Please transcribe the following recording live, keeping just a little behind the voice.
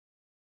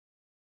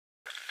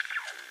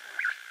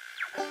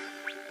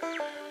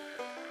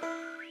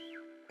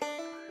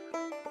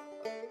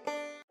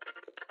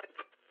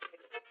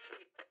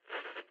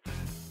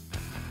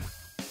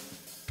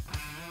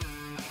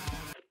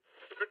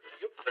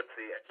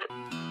When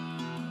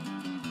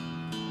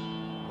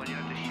you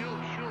have to shoot,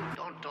 shoot,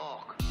 don't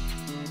talk.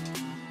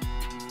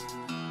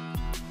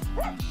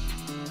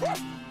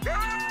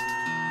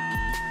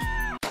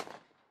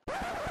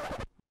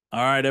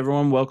 All right,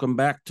 everyone. Welcome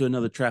back to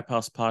another Trap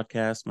House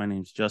podcast. My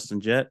name's Justin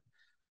Jett.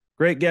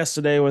 Great guest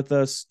today with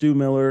us, Stu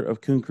Miller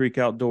of Coon Creek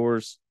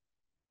Outdoors.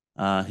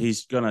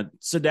 He's going to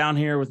sit down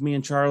here with me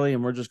and Charlie,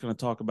 and we're just going to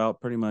talk about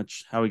pretty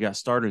much how he got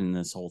started in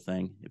this whole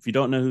thing. If you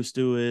don't know who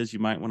Stu is, you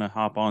might want to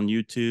hop on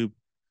YouTube,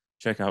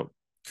 check out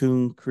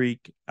Coon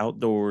Creek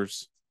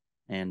Outdoors,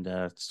 and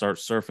start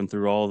surfing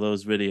through all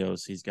those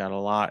videos. He's got a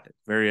lot,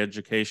 very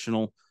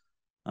educational,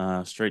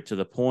 straight to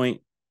the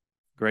point,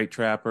 great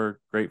trapper,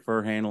 great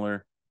fur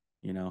handler.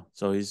 You know,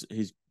 so he's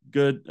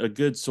a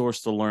good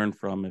source to learn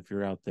from if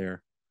you're out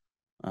there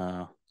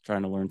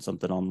trying to learn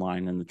something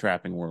online in the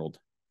trapping world.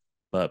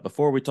 But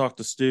before we talk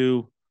to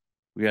Stu,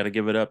 we got to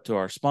give it up to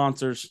our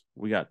sponsors.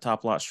 We got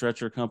Top Lot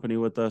Stretcher Company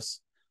with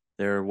us.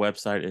 Their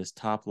website is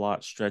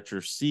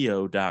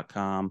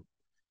toplotstretcherco.com,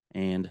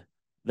 and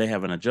they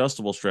have an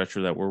adjustable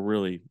stretcher that we're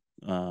really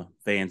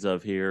fans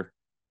of here.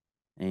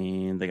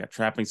 And they got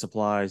trapping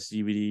supplies,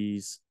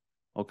 DVDs,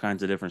 all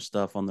kinds of different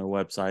stuff on their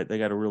website. They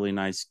got a really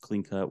nice,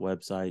 clean-cut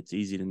website. It's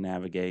easy to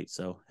navigate,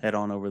 so head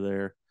on over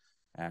there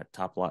at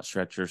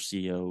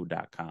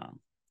toplotstretcherco.com.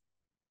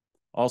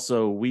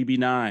 Also, Weeby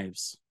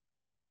Knives.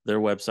 Their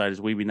website is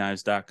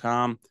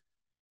weebyknives.com.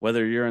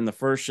 Whether you're in the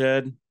fur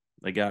shed,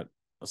 they got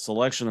a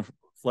selection of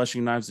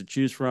fleshing knives to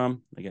choose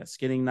from. They got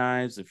skinning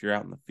knives if you're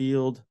out in the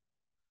field,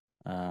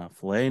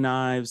 fillet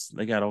knives.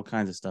 They got all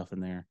kinds of stuff in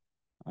there.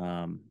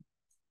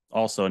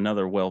 Also,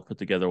 another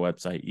well-put-together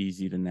website,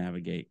 easy to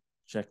navigate.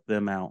 Check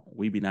them out,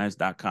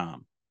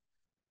 weebyknives.com.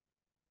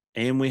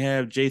 And we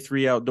have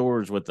J3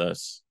 Outdoors with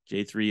us,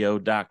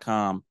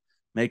 j3o.com,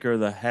 maker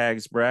of the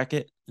Hags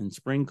bracket and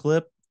spring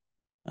clip.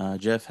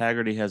 Jeff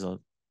Haggerty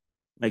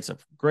makes a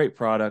great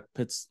product,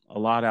 puts a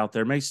lot out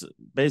there, makes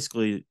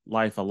basically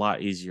life a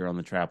lot easier on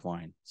the trap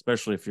line,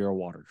 especially if you're a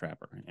water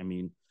trapper. I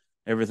mean,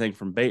 everything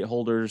from bait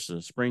holders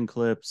to spring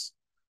clips,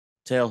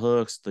 tail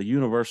hooks, the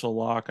universal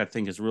lock I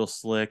think is real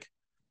slick.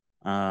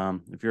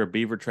 If you're a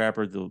beaver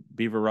trapper, the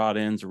beaver rod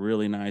ends are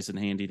really nice and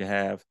handy to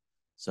have.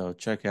 So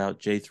check out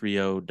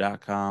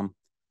j3o.com.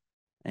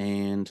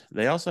 And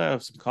they also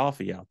have some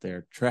coffee out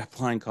there,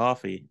 Trapline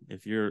coffee.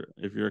 If you're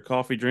a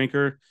coffee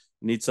drinker,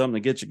 you need something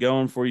to get you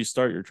going before you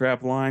start your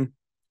trap line.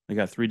 They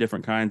got 3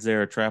 different kinds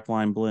there: a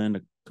Trapline blend,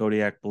 a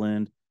Kodiak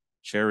blend,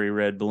 cherry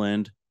red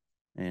blend.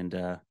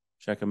 And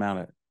check them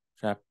out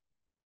at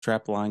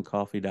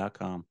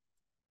traplinecoffee.com.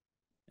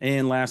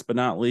 And last but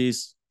not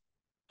least,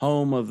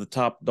 home of the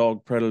top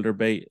dog predator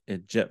bait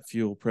at Jet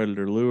Fuel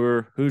Predator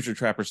Lure,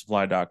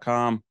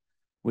 HoosierTrapperSupply.com.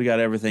 We got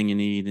everything you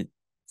need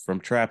from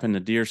trapping to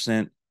deer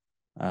scent.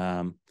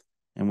 And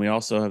we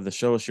also have the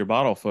Show Us Your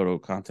Bottle photo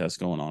contest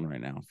going on right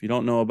now. If you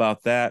don't know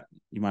about that,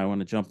 you might want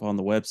to jump on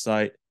the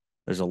website.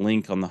 There's a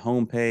link on the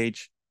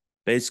homepage.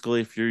 Basically,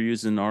 if you're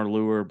using our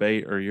lure,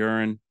 bait, or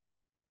urine,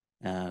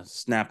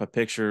 snap a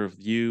picture of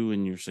you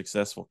and your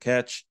successful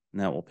catch,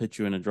 and that will put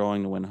you in a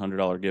drawing to win a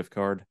 $100 gift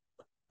card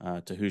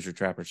to Hoosier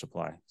Trapper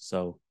Supply.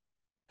 So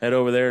head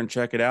over there and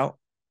check it out.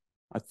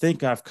 I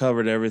think I've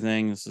covered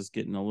everything. This is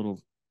getting a little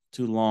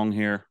too long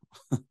here.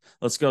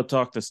 Let's go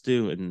talk to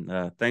Stu,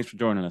 and thanks for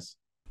joining us.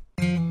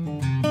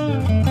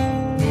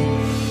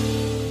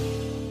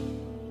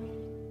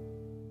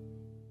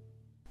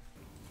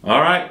 All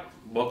right,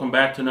 welcome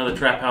back to another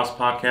Trap House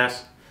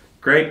podcast.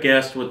 Great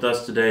guest with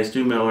us today,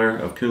 Stu Miller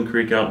of Coon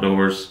Creek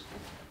Outdoors.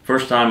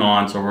 First time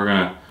on, so we're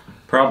going to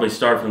probably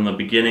start from the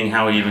beginning,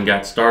 how he even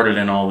got started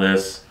in all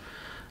this,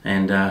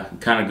 and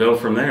kind of go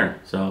from there.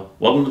 So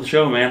welcome to the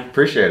show, man.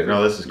 Appreciate it.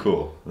 No, this is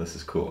cool. This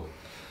is cool.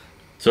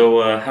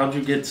 So how'd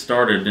you get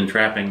started in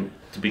trapping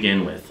to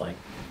begin with? Like,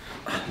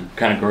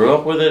 kind of grew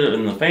up with it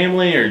in the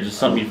family, or just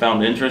something you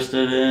found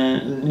interested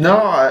in? No,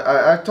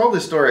 I've told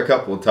this story a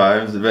couple of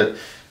times, but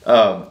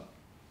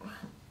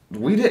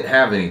we didn't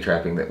have any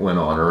trapping that went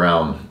on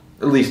around,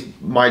 at least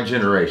my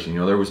generation. You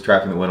know, there was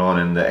trapping that went on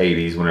in the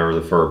 80s whenever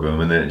the fur boom,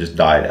 and then it just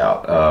died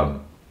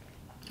out.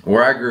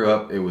 Where I grew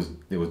up, it was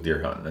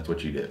deer hunting. That's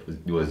what you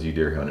did, was you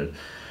deer hunted.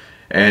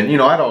 And, you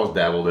know, I'd always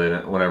dabbled in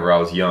it whenever I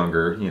was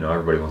younger. You know,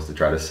 everybody wants to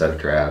try to set a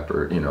trap,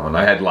 or, you know, and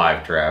I had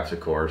live traps,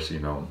 of course, you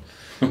know,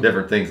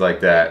 different things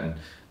like that. And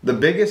the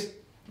biggest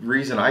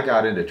reason I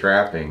got into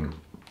trapping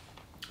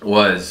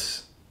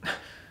was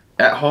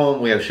at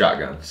home we have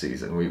shotgun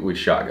season. We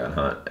shotgun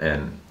hunt,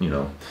 and, you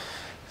know,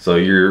 so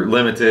you're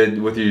limited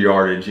with your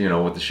yardage, you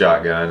know, with the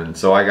shotgun. And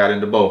so I got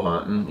into bow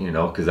hunting, you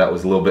know, because that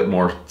was a little bit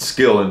more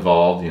skill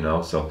involved, you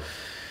know. So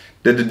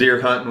did the deer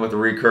hunting with a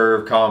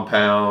recurve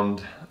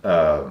compound,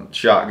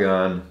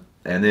 shotgun,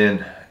 and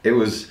then it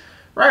was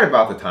right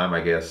about the time,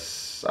 I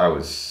guess, I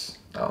was,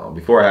 I don't know,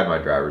 before I had my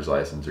driver's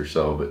license or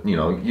so, but, you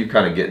know, you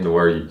kind of get into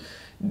where you're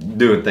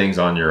doing things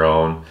on your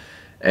own.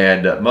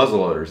 And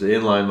muzzleloaders, the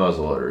inline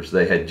muzzleloaders,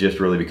 they had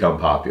just really become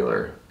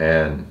popular,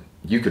 and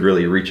you could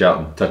really reach out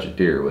and touch a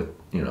deer with,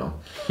 you know,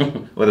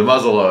 with a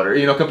muzzleloader,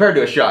 you know, compared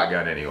to a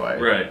shotgun anyway.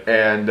 Right.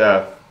 And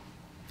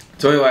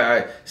So anyway,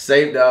 I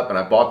saved up and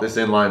I bought this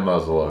inline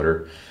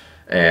muzzleloader,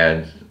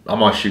 and I'm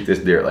gonna shoot this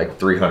deer at like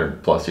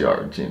 300 plus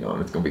yards, you know,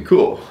 and it's gonna be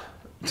cool.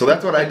 So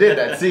that's what I did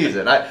that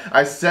season.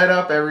 I set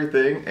up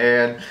everything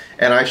and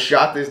I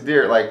shot this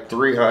deer at like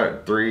 3.25,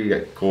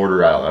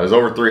 I don't know, it was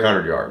over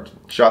 300 yards.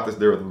 Shot this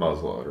deer with a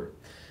muzzleloader.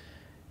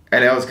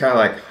 And it was kind of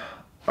like,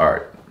 all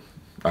right,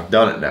 I've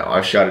done it now.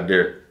 I shot a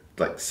deer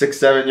like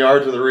 6-7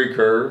 yards with a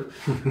recurve.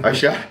 I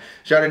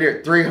shot a deer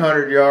at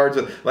 300 yards.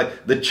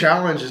 Like, the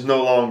challenge is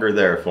no longer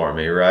there for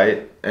me,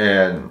 right?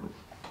 And,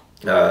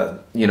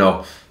 you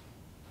know,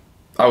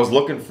 I was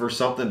looking for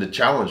something to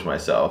challenge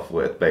myself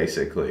with,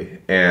 basically.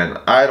 And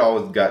I had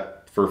always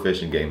got Fur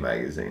Fish and Game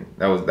magazine.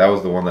 That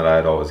was the one that I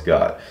had always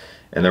got.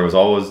 And there was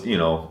always, you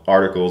know,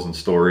 articles and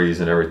stories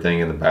and everything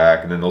in the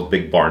back, and then those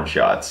big barn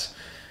shots.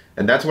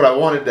 And that's what I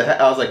wanted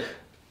to I was like,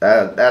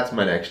 that's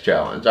my next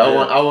challenge. I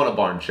want a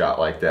barn shot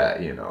like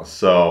that, you know.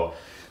 So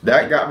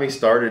that got me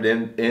started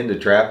into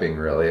trapping,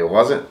 really. It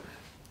wasn't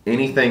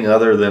anything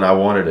other than I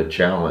wanted a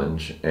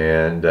challenge.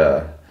 And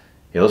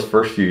those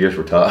first few years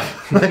were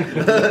tough.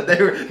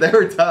 they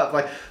were tough.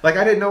 Like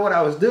I didn't know what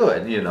I was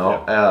doing, you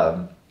know.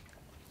 Yeah.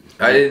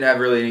 I didn't have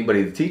really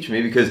anybody to teach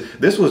me, because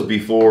this was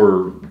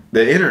before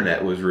the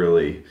internet was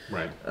really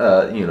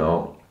you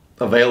know,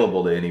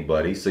 available to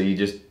anybody. So you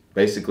just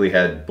basically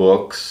had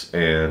books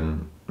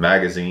and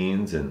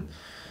magazines and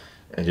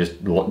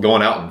just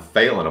going out and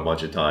failing a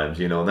bunch of times,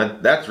 you know.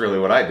 And that's really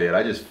what I did.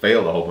 I just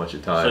failed a whole bunch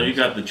of times. So you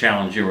got the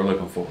challenge you were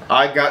looking for.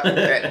 I got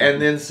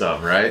and then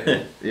some,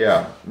 right?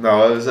 Yeah.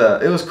 No,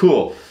 it was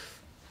cool.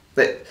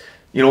 You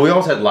know, we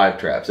always had live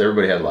traps.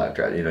 Everybody had live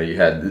traps. You know, you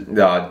had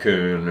the odd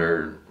coon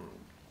or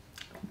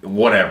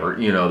whatever,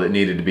 you know, that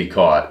needed to be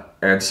caught.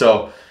 And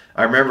so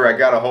I remember I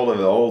got a hold of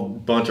an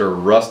old bunch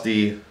of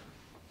rusty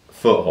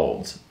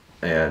footholds.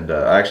 And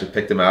I actually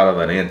picked them out of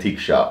an antique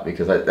shop,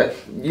 because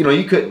you know,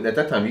 you couldn't at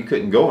that time, you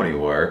couldn't go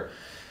anywhere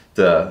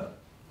to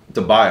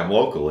buy them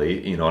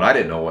locally, you know, and I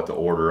didn't know what to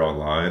order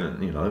online,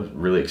 and you know, it was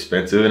really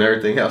expensive and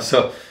everything else.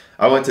 So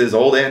I went to this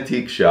old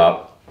antique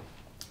shop.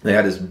 They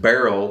had this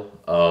barrel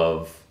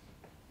of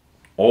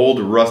old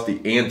rusty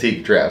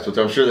antique traps, which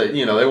I'm sure that,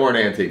 you know, they weren't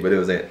antique, but it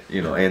was a,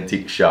 you know,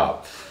 antique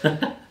shop.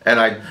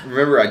 And I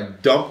remember I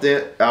dumped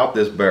out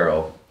this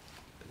barrel.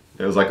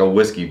 It was like a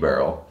whiskey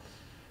barrel.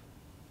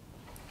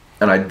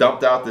 And I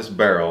dumped out this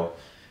barrel,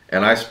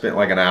 and I spent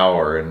like an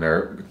hour in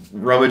there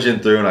rummaging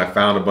through, and I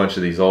found a bunch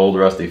of these old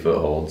rusty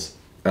footholds,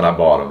 and I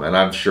bought them. And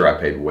I'm sure I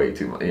paid way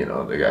too much. You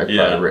know, the guy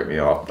probably ripped me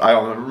off. I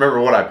don't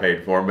remember what I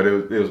paid for them, but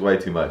it was way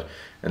too much.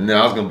 And then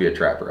I was going to be a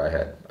trapper.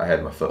 I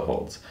had my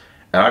footholds,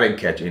 and I didn't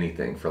catch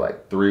anything for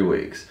like 3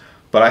 weeks.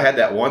 But I had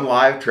that one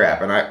live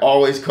trap, and I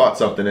always caught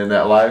something in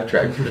that live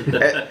trap.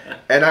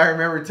 and I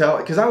remember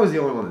because I was the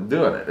only one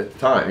doing it at the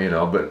time, you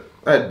know, but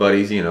I had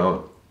buddies, you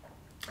know.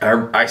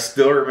 I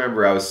still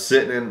remember I was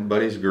sitting in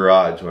Buddy's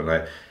garage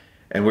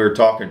and we were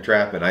talking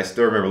trapping. I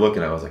still remember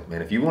looking at it, I was like,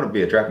 man, if you want to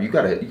be a trapper, you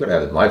gotta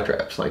have live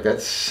traps. Like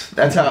that's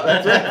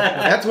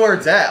where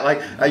it's at.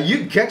 Like you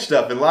can catch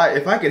stuff in live.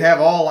 If I could have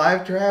all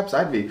live traps,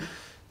 I'd be.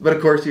 But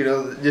of course, you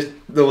know, just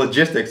the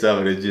logistics of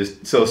it is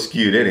just so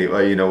skewed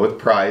anyway, you know, with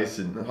price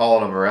and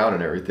hauling them around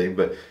and everything.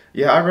 But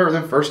yeah, I remember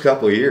the first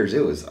couple of years,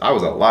 I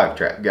was a live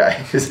trap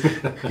guy,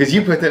 because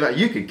you put them out,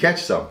 you could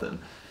catch something.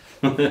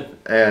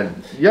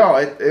 And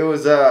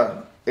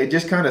it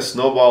just kind of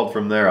snowballed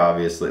from there,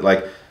 obviously.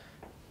 Like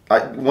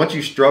once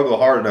you struggle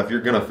hard enough,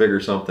 you're gonna figure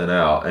something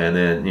out, and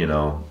then, you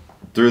know,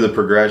 through the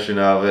progression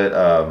of it,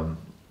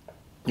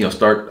 you know,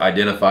 start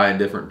identifying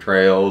different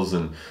trails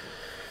and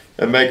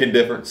making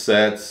different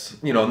sets,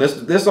 you know. And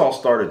this all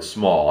started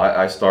small.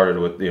 I started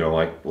with, you know,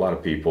 like a lot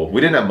of people,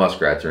 we didn't have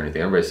muskrats or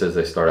anything. Everybody says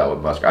they start out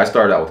with muskrats. I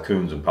started out with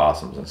coons and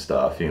possums and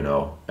stuff, you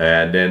know.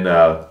 And then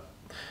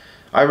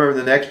I remember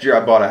the next year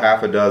I bought a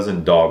half a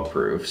dozen dog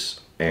proofs,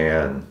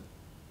 and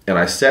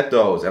I set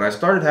those, and I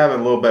started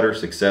having a little better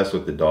success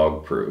with the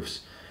dog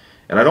proofs.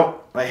 And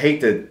I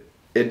hate to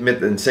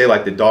admit and say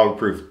like the dog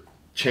proof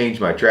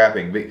changed my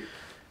trapping,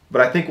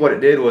 but I think what it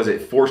did was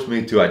it forced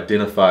me to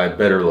identify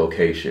better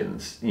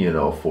locations, you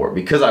know,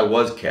 because I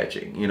was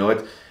catching, you know.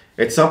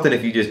 It's something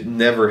if you just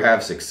never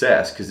have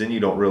success, because then you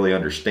don't really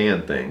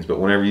understand things. But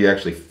whenever you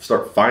actually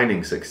start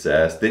finding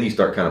success, then you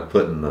start kind of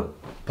putting the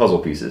puzzle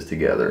pieces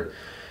together.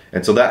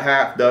 And so that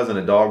half dozen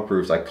of dog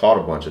proofs, I caught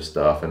a bunch of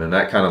stuff, and then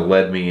that kind of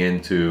led me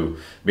into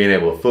being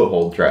able to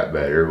foothold trap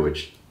better,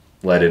 which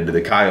led into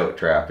the coyote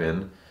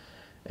trapping.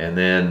 And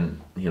then,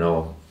 you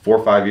know, 4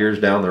 or 5 years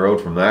down the road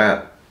from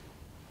that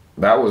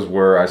was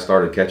where I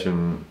started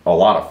catching a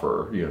lot of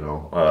fur, you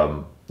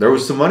know. There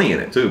was some money in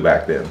it too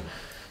back then.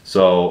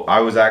 So I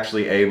was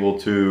actually able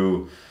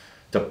to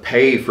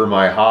pay for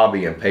my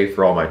hobby and pay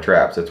for all my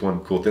traps. That's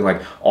one cool thing.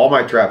 Like all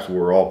my traps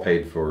were all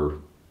paid for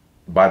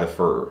by the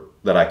fur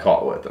that I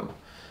caught with them.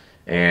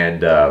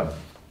 And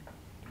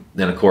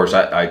then of course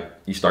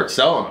you start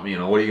selling them, you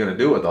know. What are you going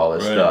to do with all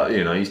this stuff?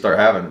 You know, you start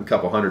having a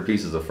couple hundred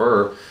pieces of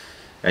fur,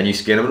 and you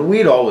skin them. And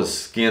we'd always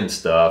skin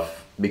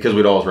stuff because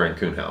we'd always ran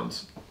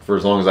coonhounds. For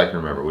as long as I can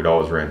remember, we'd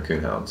always ran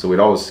coonhounds. So we'd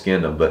always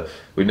skin them, but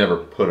we'd never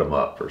put them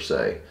up per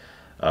se.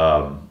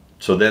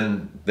 So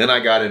then I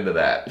got into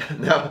that.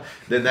 Now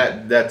then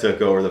that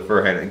took over the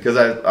fur handling because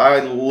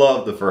I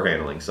love the fur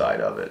handling side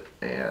of it,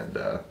 and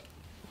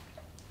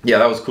yeah,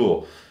 that was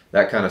cool.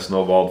 That kind of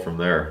snowballed from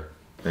there,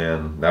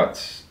 and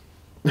that's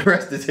the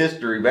rest is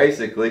history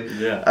basically.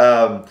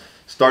 Yeah.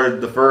 Started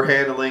the fur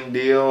handling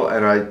deal,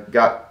 and I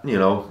got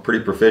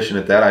pretty proficient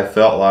at that. I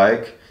felt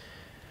like,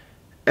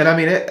 and I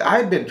mean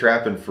I'd been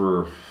trapping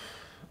for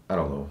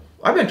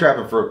I've been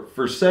trapping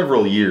for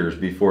several years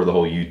before the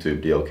whole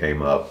YouTube deal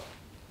came up.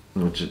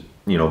 Which, I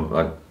don't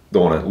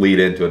want to lead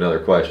into another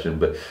question,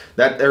 but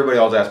that everybody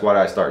always asks why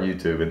did I start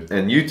YouTube,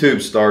 and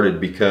YouTube started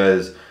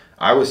because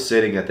I was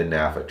sitting at the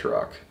NAFA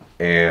truck,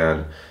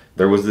 and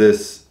there was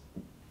this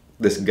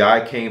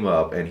guy came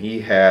up, and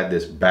he had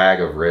this bag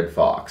of red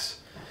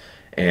fox,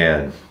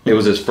 and it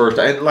was his first.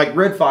 And like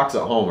red fox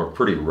at home are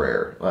pretty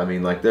rare. I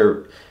mean, like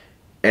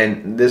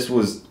and this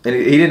was, and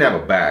he didn't have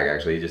a bag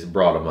actually. He just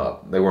brought them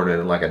up. They weren't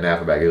in like a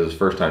NAFA bag. It was his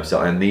first time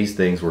selling, and these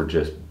things were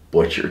just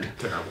butchered.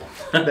 Terrible.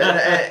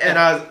 and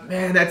I was,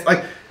 man, that's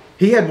like,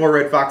 he had more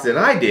red fox than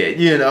I did,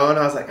 and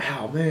I was like,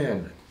 oh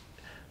man.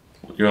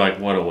 You're like,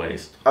 what a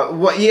waste.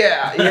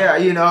 Yeah,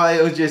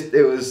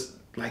 it was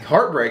like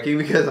heartbreaking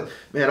because,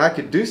 man, I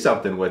could do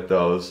something with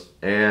those.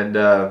 And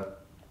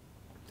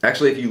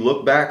actually, if you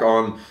look back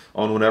on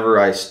whenever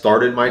I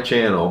started my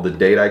channel, the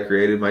date I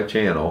created my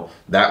channel,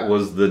 that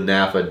was the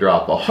NAFA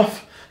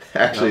drop-off.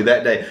 Actually,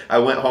 that day, I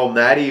went home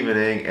that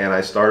evening and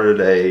I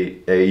started a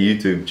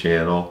YouTube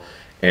channel.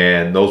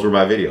 And those were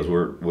my videos,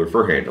 were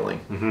fur handling.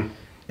 Mm-hmm.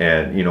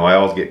 And, I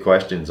always get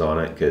questions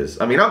on it because,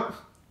 I mean,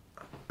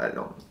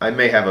 I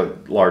may have a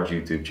large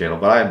YouTube channel,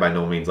 but I am by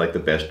no means like the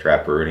best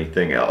trapper or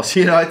anything else.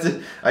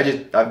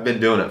 I've been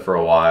doing it for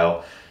a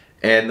while.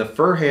 And the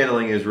fur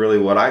handling is really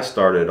what I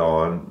started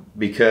on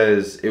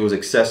because it was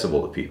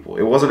accessible to people.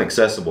 It wasn't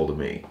accessible to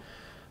me.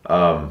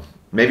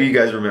 Maybe you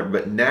guys remember,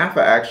 but NAFA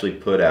actually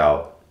put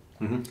out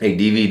a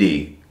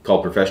DVD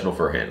called Professional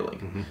Fur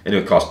Handling. And it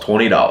would cost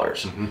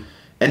 $20.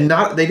 And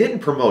they didn't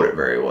promote it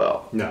very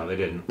well. No, they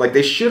didn't. Like,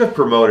 they should have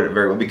promoted it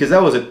very well because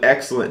that was an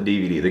excellent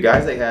DVD. The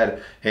guys they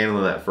had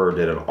handling that fur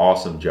did an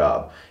awesome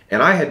job.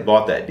 And I had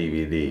bought that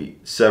DVD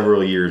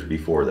several years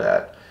before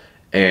that.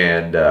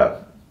 And,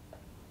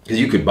 because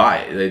you could buy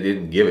it. They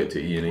didn't give it to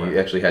you. You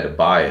actually had to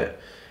buy it.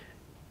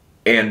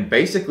 And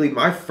basically,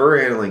 my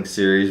fur handling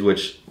series,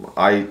 which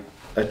I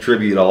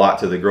attribute a lot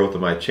to the growth of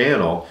my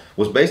channel,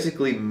 was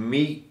basically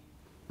me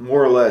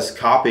more or less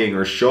copying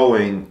or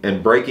showing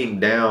and breaking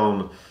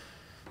down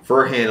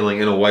fur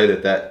handling in a way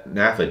that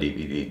NAFA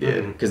DVD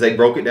did, because they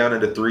broke it down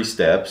into 3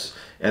 steps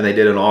and they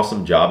did an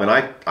awesome job. And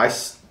I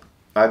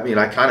mean,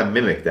 I kind of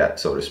mimicked that,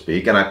 so to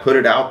speak, and I put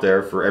it out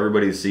there for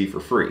everybody to see for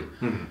free.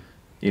 I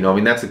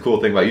mean, that's the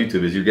cool thing about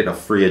YouTube is you're getting a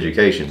free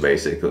education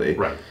basically,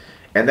 right?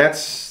 And that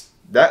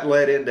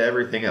led into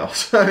everything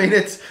else. I mean,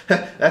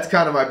 that's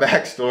kind of my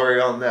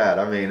backstory on that.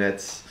 I mean,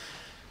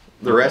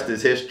 the rest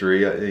is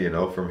history,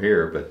 from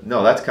here. But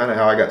no, that's kind of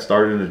how I got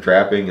started into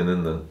trapping, and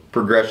then the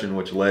progression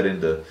which led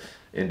into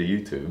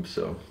YouTube.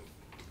 So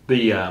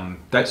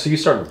so you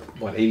started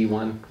what,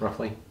 81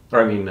 roughly, or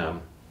I mean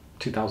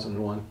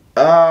 2001?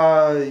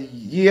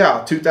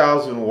 Yeah,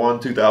 2001,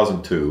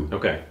 2002.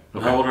 Okay.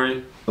 How old are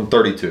you? I'm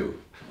 32.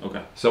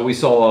 Okay. So we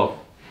saw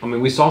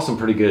some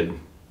pretty good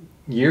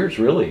years,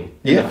 really,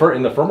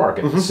 in the fur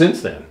market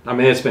since then. I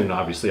mean, it's been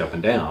obviously up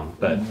and down,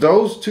 but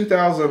those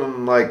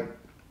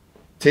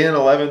 2010,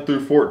 11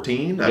 through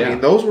 14. I mean,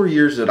 those were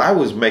years that I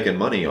was making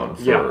money on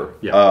fur.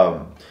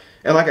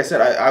 And like I said,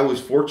 I was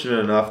fortunate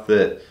enough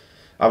that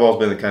I've always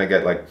been the kind of guy,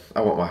 like,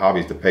 I want my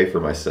hobbies to pay for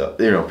myself,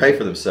 pay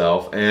for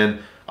themselves.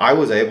 And I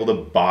was able to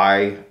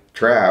buy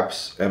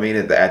traps. I mean,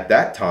 at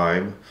that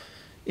time,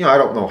 I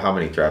don't know how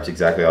many traps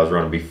exactly I was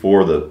running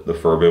before the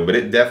fur boom, but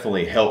it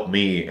definitely helped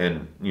me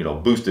and,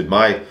 boosted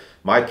my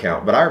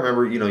count. But I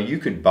remember, you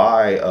could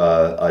buy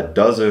a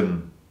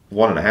dozen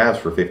 1.5s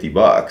for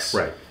 $50.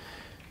 right.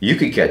 You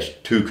could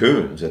catch 2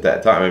 coons at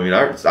that time. I mean,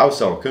 I was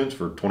selling coons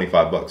for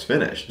 $25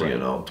 finished, right.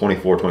 $24,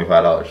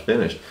 $25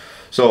 finished.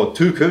 So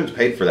 2 coons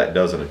paid for that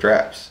dozen of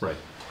traps. Right.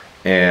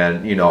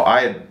 And,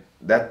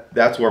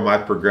 that's where my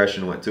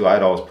progression went to.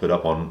 I'd always put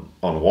up on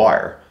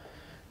wire.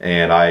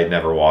 And I had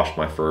never washed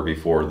my fur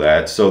before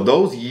that. So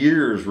those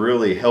years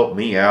really helped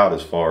me out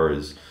as far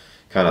as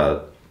kind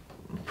of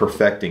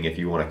perfecting, if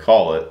you want to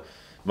call it,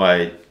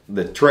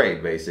 the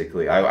trade,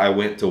 basically. I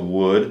went to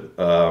wood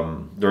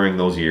during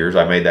those years.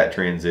 I made that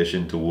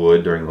transition to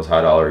wood during those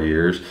high dollar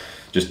years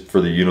just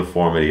for the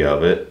uniformity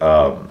of it.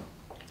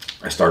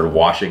 I started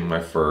washing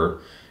my fur.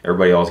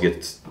 Everybody else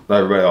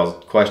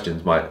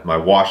questions my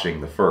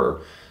washing the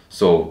fur.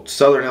 So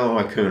Southern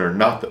Illinois coon are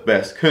not the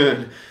best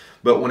coon,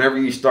 but whenever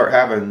you start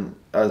having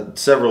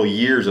several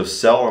years of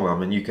selling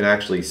them and you can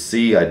actually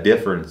see a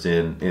difference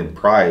in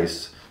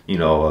price,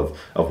 of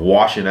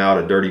washing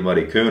out a dirty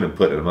muddy coon and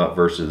putting them up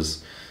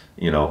versus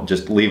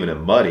just leaving it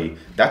muddy,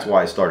 that's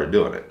why I started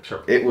doing it.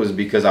 Sure. It was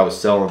because I was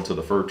selling to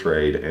the fur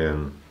trade,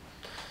 and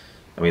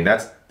I mean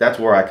that's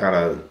where I kind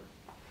of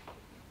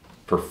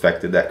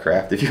perfected that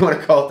craft, if you want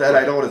to call it that.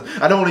 I don't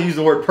want to use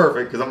the word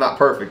perfect because I'm not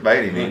perfect by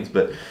any means,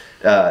 but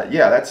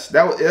yeah,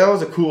 that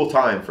was a cool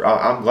time.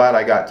 I'm glad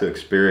I got to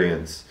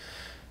experience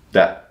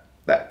that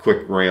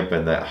quick ramp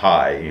and that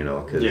high, you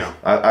know, because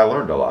I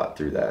learned a lot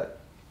through that.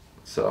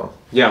 So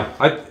yeah,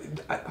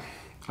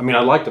 I mean,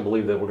 I'd like to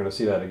believe that we're going to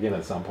see that again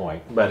at some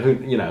point, but who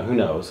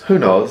knows? Who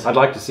knows? I'd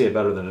like to see it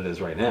better than it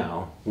is right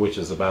now, which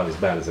is about as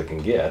bad as it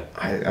can get.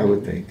 I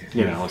would think.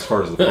 You know, as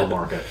far as the full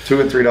market.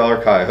 $2 and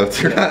 $3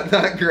 coyotes are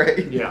not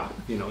great. Yeah,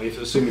 you know, if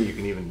assuming you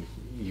can even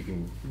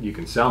you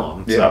can sell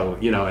them. Yeah. So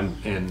you know,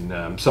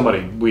 and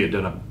somebody, we had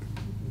done a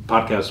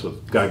podcast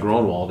with Guy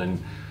Gronwald,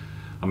 and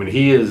I mean,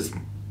 he is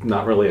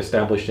not really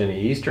established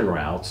any eastern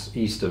routes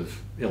east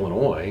of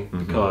Illinois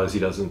because he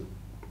doesn't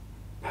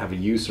have a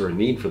use or a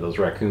need for those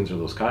raccoons or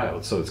those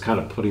coyotes. So it's kind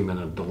of put him in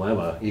a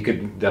dilemma. You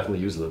could definitely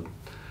use the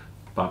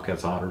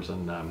bobcats, otters,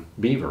 and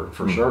beaver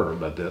for sure,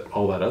 but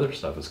all that other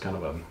stuff is kind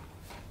of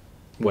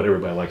what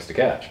everybody likes to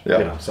catch. Yeah.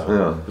 You know,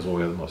 so is what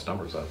we have the most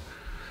numbers of.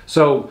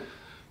 So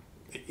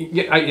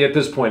at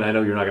this point, I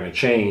know you're not going to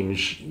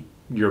change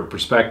your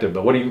perspective,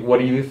 but what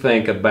do you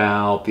think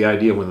about the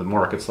idea when the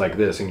market's like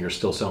this and you're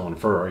still selling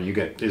fur?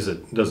 Does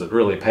it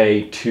really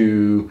pay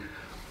to?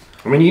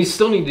 I mean, you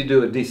still need to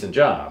do a decent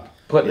job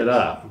putting it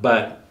up,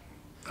 but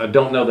I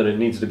don't know that it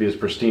needs to be as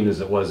pristine as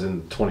it was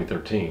in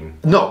 2013.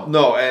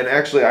 No, and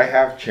actually, I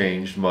have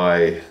changed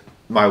my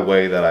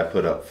way that I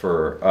put up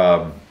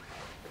fur.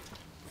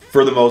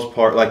 For the most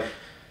part, like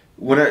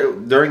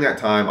during that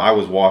time, I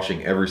was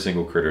washing every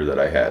single critter that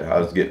I had. I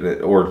was getting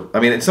it, or I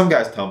mean, some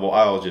guys tumble.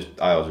 I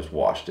just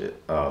washed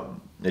it.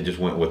 It just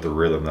went with the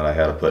rhythm that I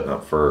had of putting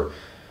up fur.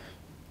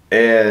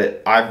 And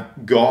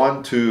I've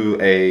gone to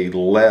a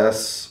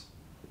less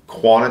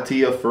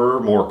quantity of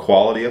fur, more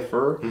quality of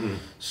fur.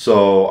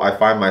 So I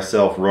find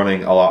myself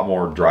running a lot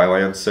more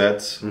dryland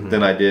sets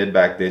than I did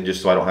back then,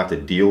 just so I don't have to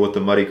deal with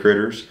the muddy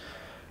critters.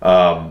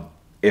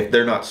 If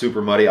they're not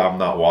super muddy, I'm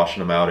not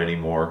washing them out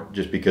anymore,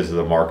 just because of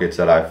the markets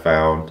that I've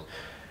found.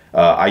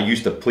 I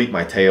used to pleat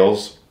my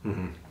tails.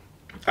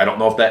 I don't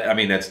know if that, I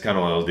mean, that's kind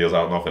of one of those deals.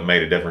 I don't know if it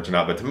made a difference or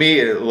not, but to me,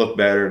 it looked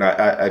better, and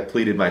I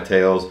pleated my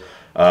tails.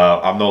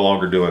 I'm no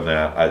longer doing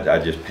that. I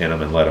just pin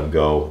them and let them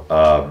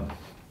go.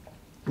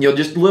 You know,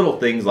 just little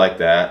things like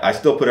that. I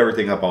still put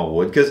everything up on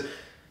wood because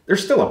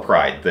there's still a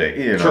pride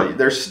thing. You know, Sure.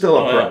 There's still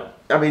a pride.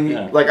 Yeah. I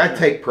mean, like I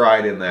take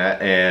pride in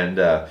that, and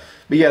but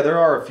yeah, there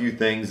are a few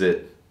things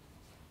that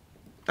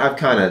I've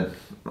kind of,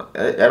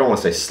 I don't want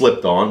to say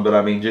slipped on, but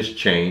I mean just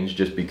changed,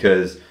 just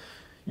because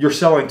you're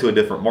selling to a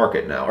different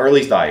market now, or at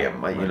least I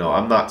am. You know,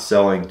 I'm not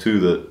selling to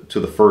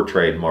the fur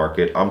trade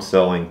market. I'm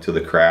selling to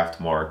the craft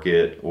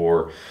market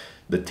or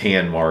the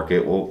tan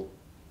market. Well,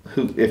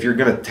 if you're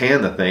going to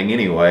tan the thing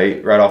anyway,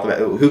 right off the bat,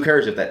 who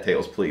cares if that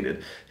tail's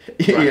pleated?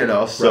 You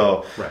know,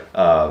 so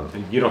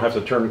and you don't have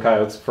to turn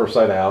coyotes first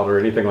sight out or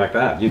anything like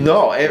that.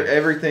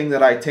 Everything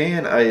that I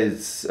tan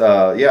is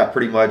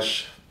pretty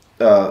much.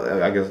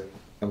 I guess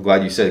I'm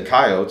glad you said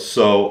coyotes.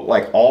 So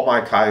like all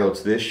my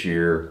coyotes this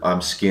year,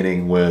 I'm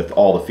skinning with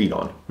all the feet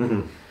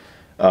on.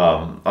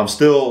 I'm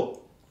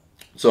still,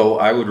 so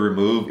I would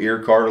remove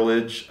ear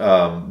cartilage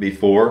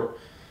before.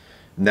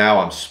 Now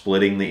I'm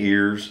splitting the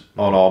ears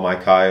on all my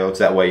coyotes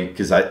that way,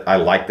 because I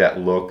like that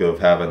look of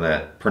having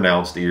that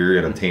pronounced ear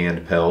and a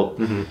tanned pelt.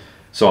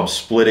 So I'm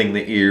splitting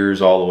the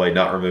ears all the way,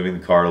 not removing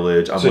the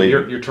cartilage. So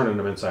you're turning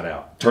them inside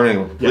out. Turning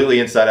them completely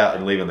inside out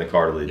and leaving the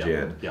cartilage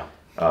in.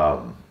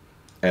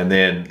 And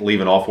then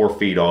leaving all 4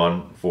 feet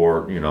on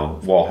for, you know,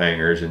 wall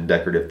hangers and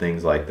decorative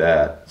things like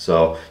that.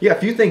 So yeah, a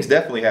few things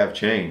definitely have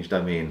changed.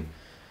 I mean,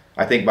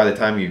 I think by the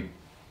time you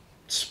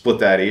split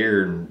that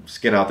ear and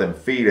skin out them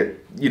feet,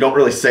 you don't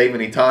really save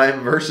any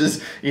time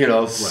versus, you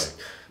know,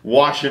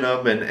 washing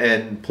them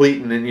and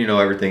pleating and, you know,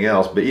 everything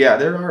else. But yeah,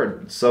 there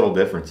are subtle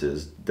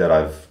differences that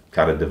I've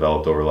kind of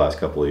developed over the last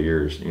couple of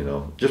years, you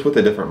know, just with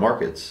the different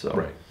markets.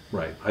 So.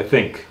 Right. I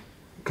think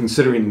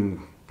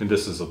considering, and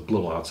this is a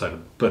little outside,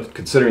 but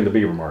considering the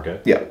beaver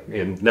market,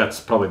 and that's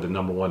probably the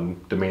number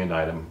one demand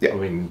item. I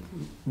mean,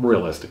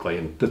 realistically,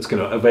 and that's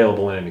going to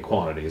available in any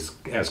quantities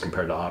as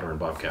compared to otter and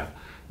bobcat.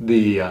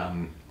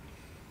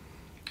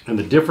 And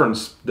the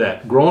difference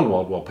that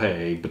Groenwald will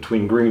pay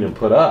between green and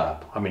put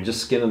up, I mean,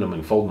 just skinning them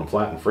and folding them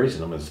flat and freezing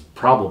them is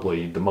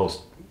probably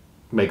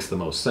makes the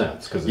most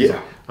sense. Because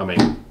I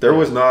mean, there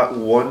was not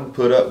one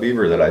put up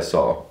beaver that I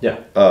saw.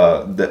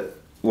 That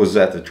was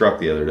at the truck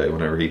the other day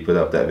whenever he put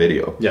up that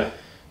video.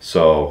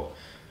 So,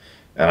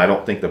 and I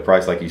don't think the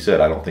price, like you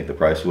said, I don't think the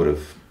price would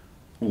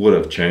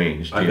have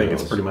changed. I think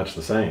it's pretty much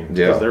the same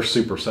because they're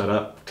super set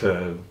up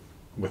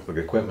with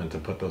the equipment to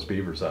put those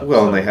beavers up.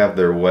 Well, and they have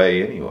their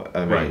way anyway.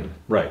 I mean,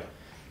 right.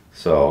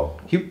 So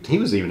he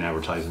was even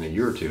advertising a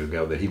year or two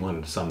ago that he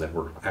wanted some that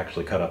were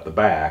actually cut up the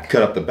back.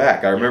 Cut up the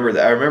back. I remember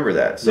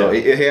that. So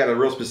it had a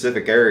real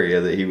specific area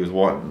that he was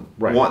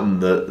wanting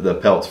the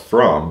pelts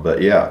from.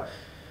 But yeah,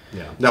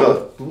 Yeah.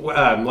 Now,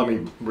 let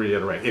me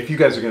reiterate: if you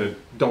guys are gonna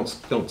don't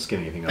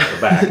skin anything up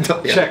the back,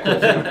 check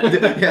with him.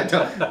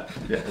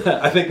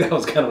 I think that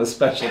was kind of a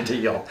special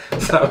deal.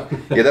 So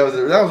yeah, that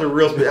was a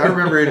real. I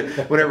remember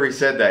whenever he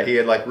said that, he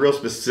had like real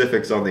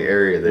specifics on the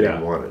area that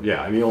he wanted.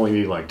 Yeah, and you only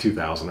need like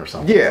 2,000 or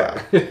something.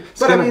 Yeah,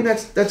 so. But I mean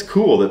that's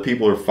cool that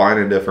people are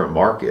finding different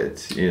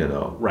markets. You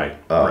know. Right.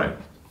 Right.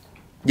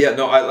 Yeah.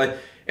 No. I like.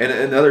 And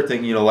another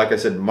thing, you know, like I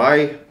said,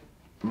 my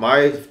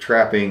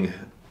trapping,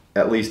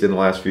 at least in the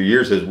last few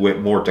years, has went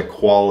more to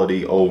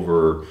quality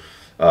over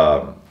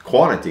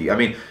quantity. I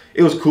mean,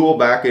 it was cool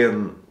back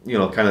in, you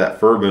know, kind of that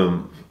fur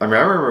boom. I mean,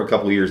 I remember a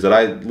couple of years that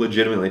I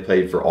legitimately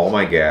paid for all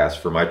my gas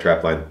for my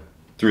trap line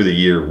through the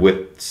year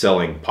with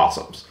selling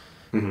possums.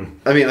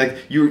 Mm-hmm. I mean, like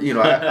you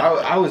know,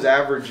 I was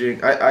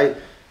averaging.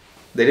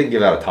 They didn't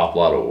give out a top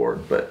lot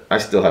award, but I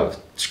still have a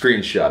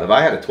screenshot of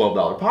I had a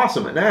 $12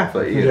 possum at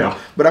Napa, you know.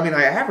 But I mean,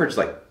 I averaged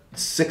like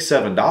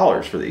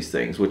 $6-7 for these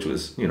things, which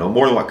was, you know,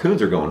 more than what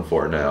coons are going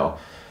for now.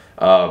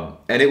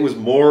 And it was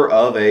more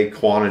of a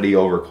quantity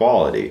over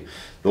quality.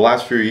 The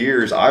last few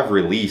years, I've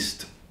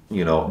released,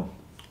 you know,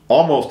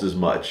 almost as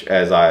much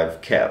as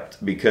I've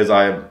kept because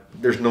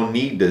there's no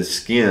need to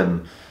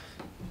skin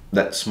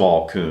that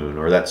small coon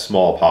or that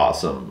small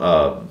possum.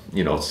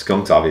 You know,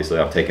 skunks, obviously,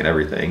 I've taken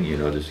everything, you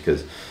know, just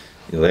because,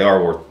 you know, they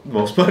are worth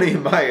most money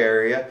in my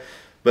area.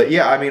 But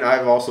yeah, I mean,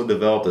 I've also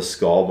developed a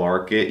skull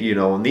market, you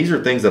know, and these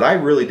are things that I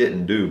really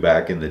didn't do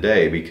back in the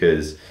day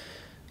because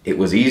it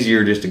was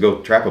easier just to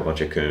go trap a bunch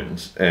of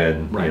coons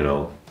and, you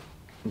know,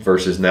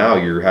 versus now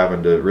you're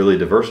having to really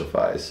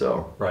diversify.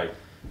 So, right.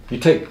 You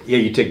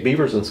take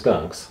beavers and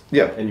skunks.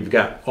 Yeah. And you've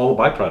got all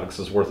the byproducts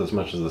is worth as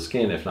much as the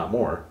skin, if not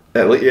more.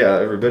 At least, yeah,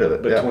 every bit of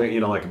it. Between,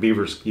 you know, like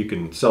beavers, you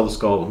can sell the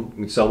skull,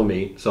 you can sell the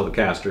meat, sell the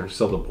castor,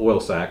 sell the oil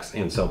sacs,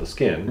 and sell the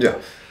skin. Yeah.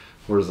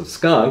 Whereas a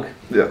skunk,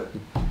 the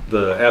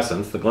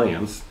essence, the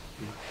glands,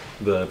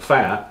 the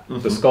fat,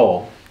 the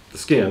skull, the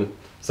skin.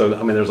 So,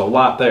 I mean, there's a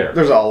lot there.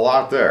 There's a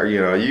lot there. You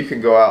know, you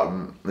can go out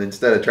and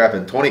instead of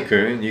trapping 20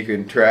 coon, you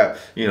can trap,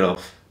 you know,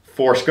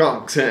 4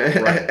 skunks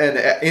and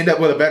end up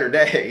with a better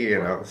day, you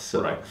know.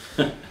 So. Right.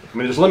 I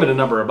mean, there's a limited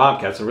number of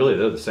bobcats, and really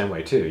they're the same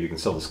way, too. You can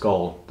sell the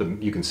skull,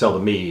 you can sell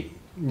the meat,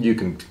 you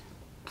can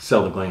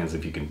sell the glands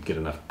if you can get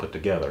enough put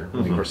together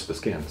versus the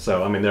skin.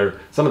 So, I mean,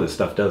 some of this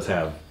stuff does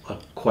have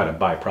quite a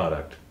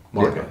byproduct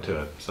market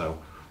to it. So,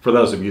 for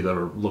those of you that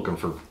are looking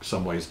for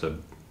some ways to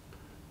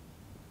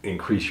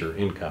increase your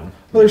income,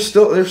 well, there's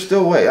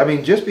still ways. I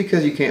mean, just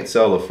because you can't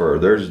sell the fur,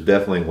 there's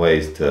definitely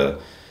ways to.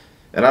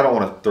 And I don't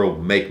want to throw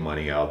make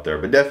money out there,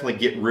 but definitely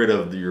get rid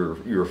of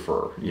your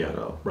fur. You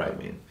know, right? I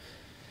mean,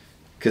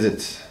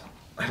 because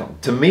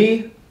to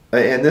me,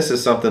 and this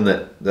is something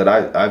that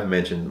I've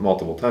mentioned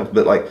multiple times,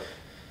 but like.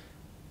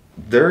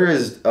 There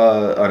is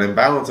an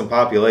imbalance in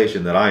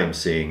population that I am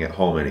seeing at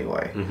home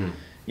anyway.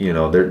 You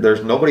know,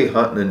 there's nobody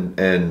hunting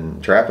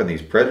and trapping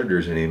these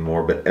predators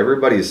anymore, but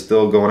everybody is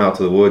still going out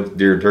to the woods,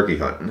 deer and turkey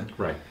hunting.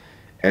 Right.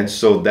 And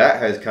so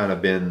that has kind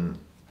of been,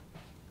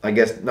 I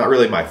guess, not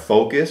really my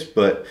focus,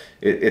 but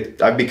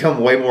I've become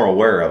way more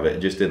aware of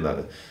it just in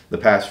the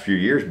past few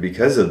years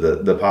because of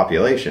the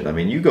population. I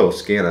mean, you go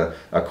scan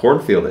a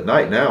cornfield at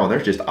night now, and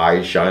there's just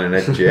eyes shining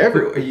at you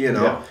everywhere, you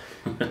know.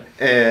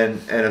 And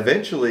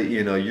eventually,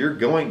 you know, you're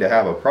going to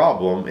have a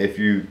problem if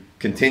you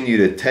continue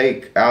to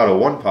take out of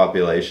one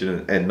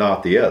population and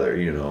not the other,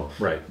 you know.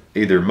 Right.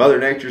 Either Mother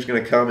Nature's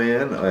going to come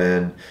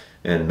in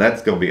and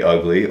that's going to be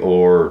ugly,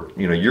 or,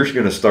 you know, you're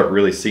going to start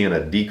really seeing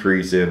a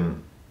decrease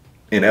in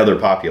other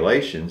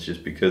populations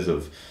just because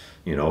of,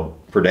 you know,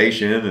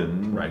 predation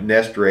and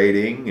nest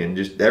raiding and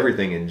just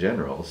everything in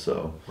general.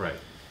 So. Right.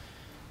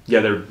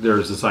 Yeah,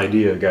 there's this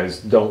idea, guys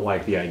don't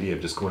like the idea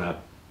of just going out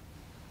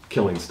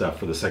killing stuff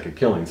for the sake of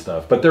killing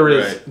stuff, but there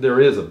is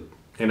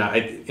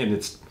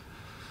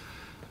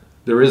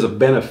a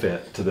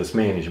benefit to this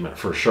management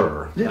for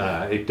sure.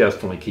 It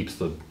definitely keeps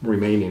the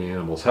remaining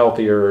animals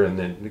healthier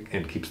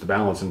and keeps the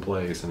balance in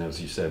place, and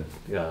as you said,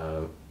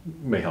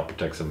 may help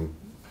protect some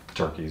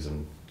turkeys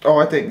and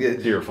I think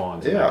deer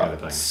fawns and that kind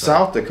of thing.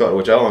 South Dakota,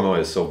 which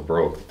Illinois is so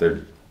broke,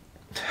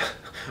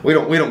 we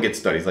don't get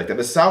studies like that,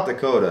 but South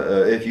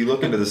Dakota, if you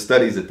look into the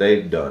studies that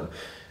they've done,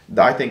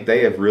 I think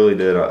they have really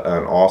did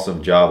an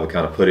awesome job of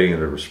kind of putting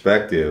into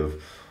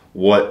perspective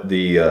what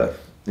the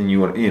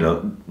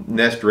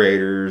nest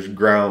raiders,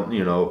 ground,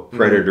 you know,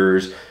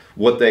 predators,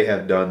 what they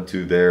have done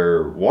to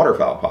their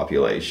waterfowl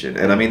population.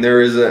 And I mean,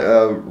 there is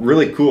a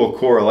really cool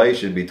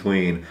correlation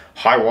between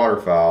high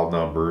waterfowl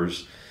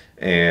numbers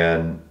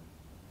and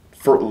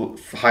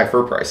high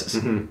fur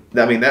prices.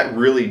 I mean, that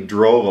really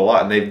drove a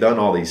lot, and they've done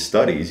all these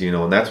studies, you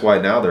know, and that's why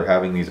now they're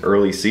having these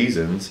early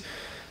seasons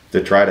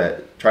to try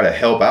to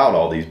help out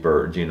all these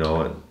birds, you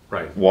know, and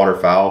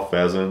waterfowl,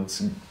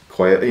 pheasants,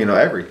 quail, you know,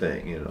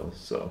 everything, you know.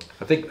 So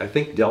I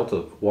think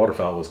Delta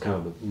waterfowl was kind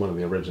of one of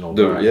the original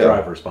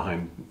drivers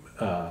behind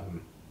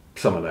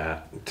some of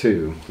that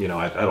too. You know,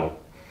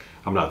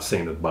 I'm not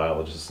saying that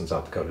biologists in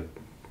South Dakota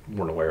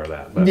weren't aware of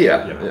that, but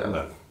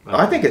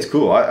I think it's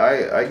cool.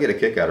 I get a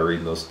kick out of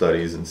reading those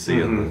studies and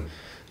seeing,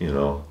 you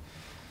know.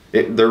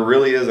 there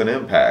really is an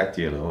impact,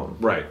 you know.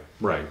 Right.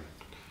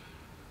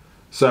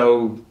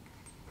 So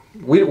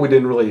we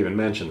didn't really even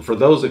mention, for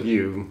those of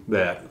you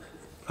that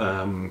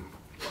are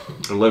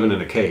living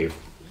in a cave,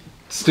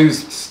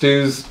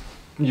 Stu's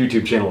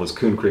YouTube channel is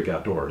Coon Creek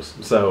Outdoors.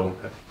 So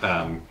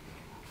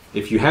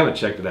if you haven't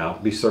checked it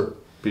out, be sure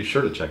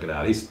to check it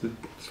out. He's,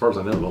 as far as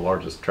I know, the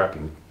largest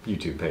trapping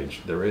YouTube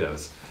page there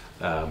is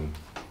on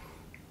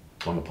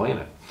the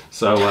planet.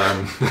 So I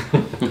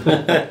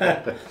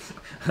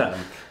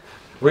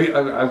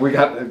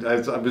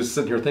was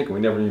sitting here thinking we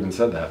never even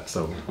said that.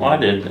 So Well, I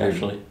did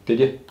actually. Did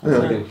you?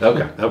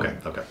 Okay.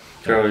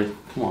 Charlie,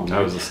 come on. I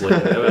was asleep.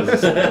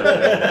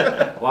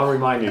 Well, I'm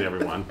reminding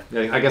everyone.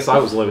 I guess I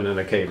was living in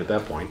a cave at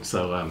that point.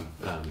 So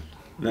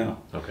No.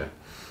 okay.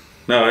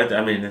 No,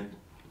 I mean,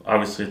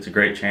 obviously it's a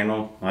great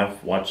channel.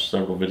 I've watched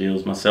several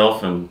videos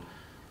myself, and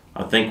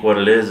I think what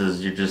it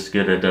is you're just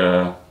good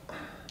at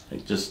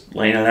just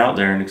laying it out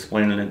there and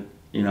explaining it,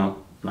 you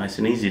know, nice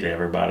and easy to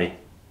everybody.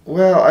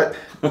 Well,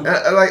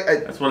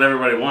 That's what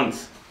everybody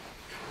wants.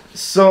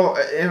 So,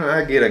 and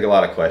I get a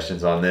lot of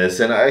questions on this,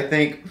 and I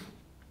think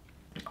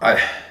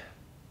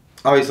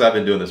obviously I've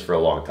been doing this for a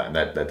long time.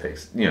 That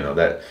takes, you know,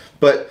 that,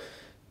 but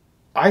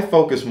I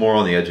focus more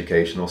on the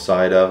educational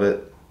side of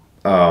it.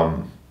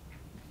 And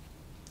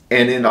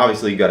then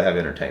obviously you got to have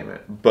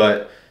entertainment,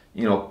 but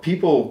you know,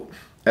 people,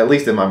 at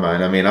least in my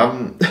mind, I mean,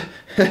 I'm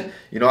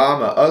you know,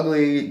 I'm an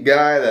ugly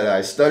guy that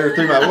I stutter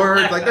through my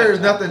words. Like there's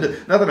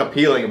nothing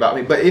appealing about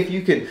me. But if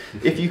you can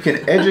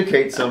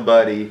educate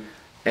somebody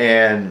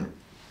and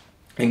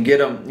get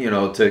them, you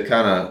know, to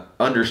kind of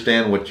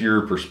understand what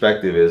your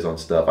perspective is on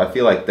stuff, I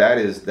feel like that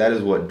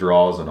is what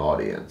draws an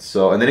audience.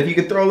 So, and then if you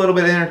could throw a little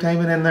bit of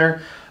entertainment in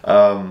there,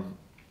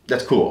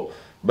 that's cool.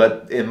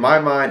 But in my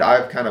mind,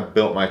 I've kind of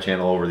built my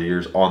channel over the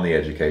years on the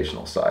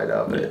educational side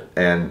of it,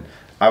 and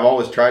I've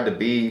always tried to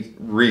be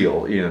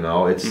real. You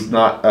know, it's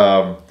not.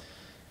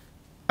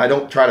 I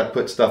don't try to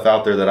put stuff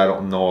out there that I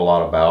don't know a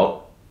lot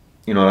about.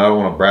 You know, and I don't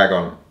want to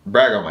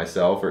brag on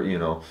myself, or you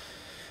know.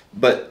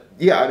 But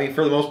yeah, I mean,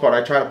 for the most part,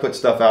 I try to put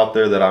stuff out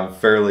there that I'm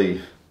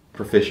fairly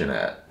proficient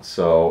at.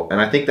 So,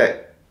 and I think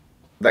that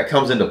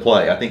comes into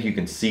play. I think you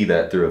can see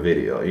that through a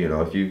video. You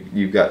know, if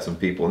you've got some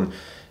people, and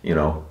you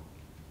know,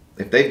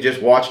 if they've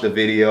just watched a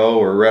video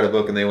or read a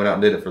book and they went out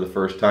and did it for the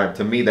first time,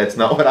 to me, that's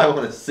not what I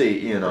want to see.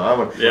 You know,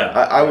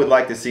 I would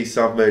like to see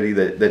somebody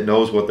that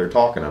knows what they're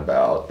talking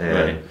about,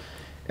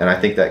 and I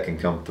think that can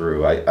come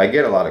through. I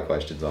get a lot of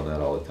questions on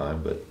that all the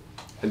time, but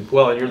And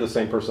you're the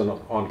same person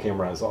on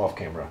camera as off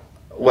camera.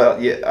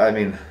 well, yeah, I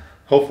mean,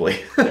 hopefully,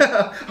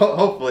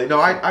 hopefully. No,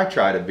 I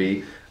try to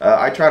be.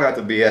 I try not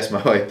to BS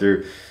my way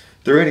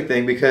through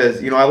anything,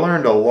 because you know I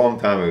learned a long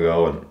time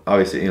ago, and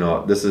obviously, you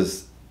know, this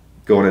is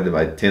going into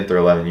my 10th or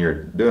 11th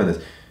year doing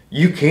this.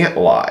 You can't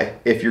lie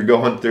if you're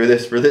going through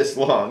this for this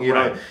long. You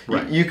know,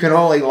 you can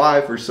only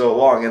lie for so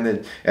long, and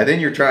then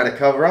you're trying to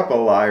cover up a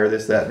lie or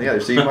this, that, and the other.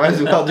 So you might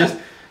as well just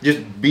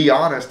be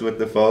honest with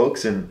the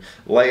folks and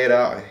lay it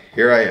out.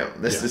 Here I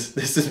am. This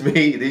is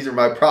me. These are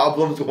my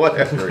problems.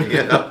 Whatever,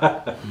 you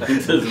know.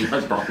 This is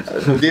my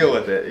problem. Deal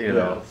with it, you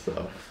know.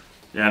 So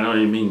yeah, I know what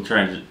you mean.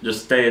 Trying to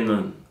just stay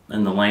in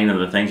the lane of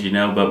the things you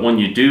know. But when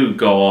you do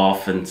go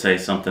off and say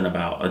something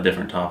about a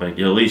different topic,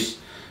 at least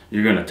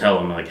you're going to tell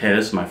them, like, hey,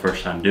 this is my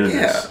first time doing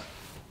this.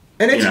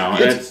 And it's, you know,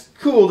 it's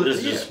cool. This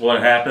is just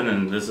what happened,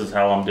 and this is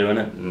how I'm doing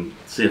it, and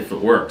see if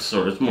it works.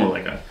 So it's more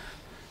like a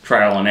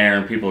trial and error,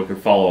 and people can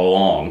follow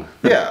along.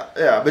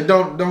 Yeah, but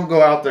don't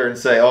go out there and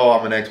say, oh,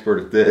 I'm an expert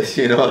at this,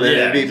 you know,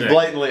 then it'd be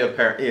blatantly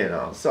apparent, you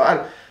know. So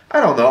I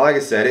don't know. Like I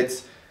said,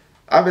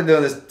 I've been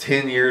doing this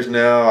 10 years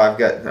now. I've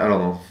got, I don't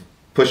know,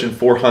 pushing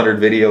 400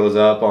 videos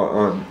up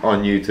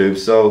on YouTube.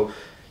 So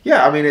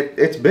yeah, I mean,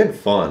 it's been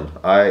fun.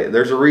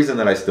 There's a reason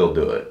that I still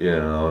do it, you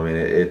know. I mean,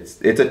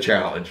 it's a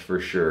challenge for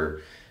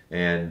sure.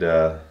 And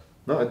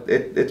no,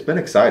 it's been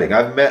exciting.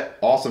 I've met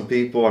awesome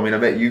people. I mean, I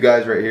met you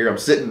guys right here. I'm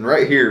sitting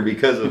right here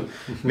because of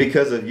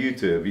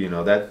YouTube. You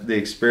know, that the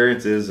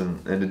experiences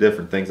and the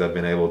different things I've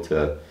been able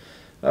to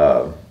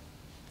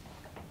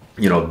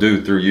you know,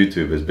 do through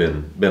YouTube has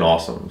been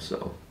awesome.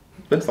 So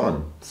it's been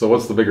fun. So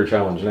what's the bigger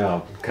challenge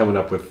now? Coming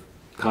up with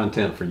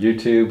content for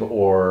YouTube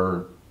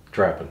or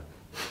trapping?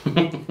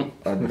 100%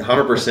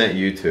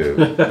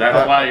 YouTube.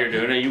 That's why you're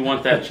doing it. You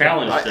want that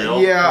challenge still.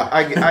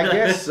 I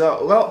guess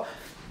so. Well,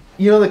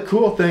 you know, the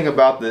cool thing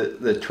about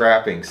the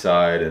trapping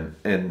side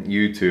and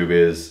YouTube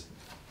is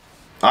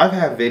I've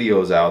had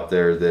videos out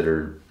there that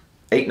are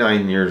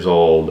 8-9 years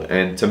old,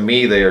 and to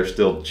me they are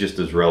still just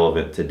as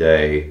relevant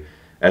today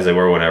as they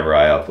were whenever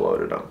I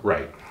uploaded them.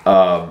 Right.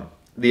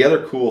 The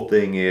other cool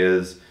thing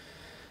is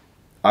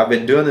I've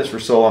been doing this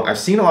for so long. I've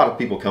seen a lot of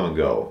people come and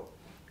go.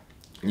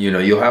 You know,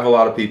 you'll have a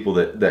lot of people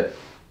that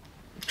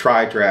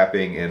try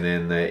trapping, and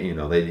then they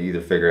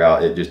either figure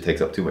out it just takes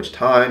up too much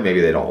time,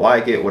 maybe they don't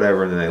like it,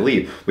 whatever, and then they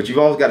leave. But you've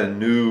always got a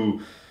new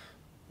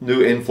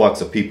influx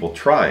of people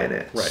trying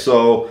it. Right.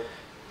 So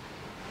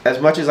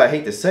as much as I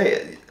hate to say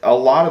it, a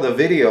lot of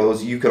the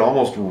videos you could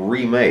almost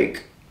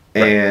remake,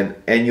 and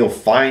you'll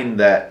find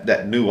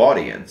that new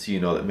audience, you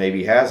know, that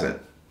maybe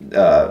hasn't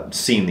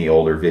seen the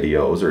older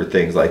videos or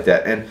things like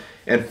that.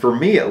 And for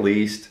me at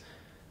least,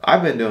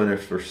 I've been doing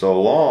this for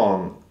so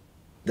long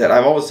that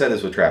I've always said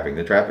this with trapping.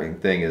 The trapping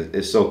thing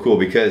is so cool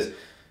because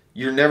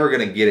you're never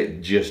going to get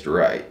it just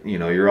right. You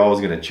know, you're always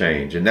going to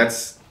change. And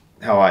that's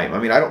how I am. I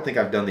mean, I don't think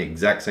I've done the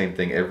exact same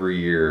thing every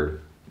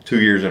year,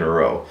 2 years in a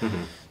row.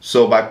 Mm-hmm.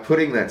 So by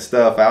putting that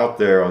stuff out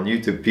there on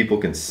YouTube, people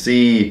can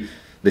see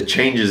the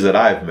changes that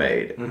I've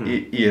made,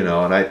 mm-hmm. you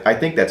know, and I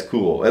think that's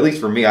cool. At least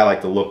for me, I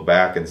like to look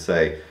back and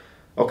say,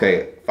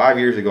 okay, 5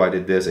 years ago I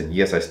did this, and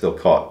yes, I still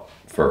caught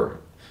fur.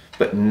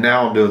 But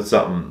now I'm doing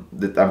something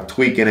that I'm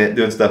tweaking it,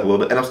 doing stuff a little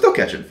bit, and I'm still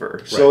catching fur.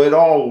 Right. So it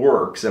all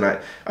works, and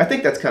I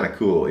think that's kind of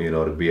cool, you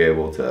know, to be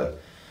able to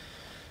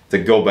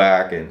go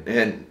back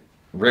and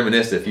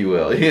reminisce, if you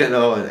will, you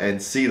know,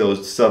 and see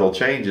those subtle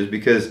changes,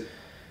 because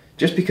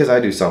just because I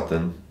do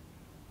something,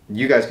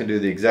 you guys can do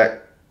the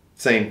exact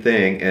same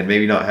thing and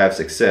maybe not have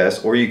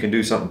success, or you can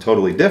do something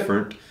totally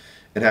different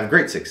and have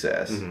great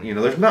success. Mm-hmm. You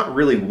know, there's not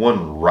really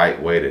one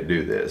right way to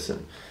do this,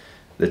 and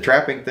the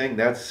trapping thing,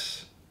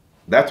 that's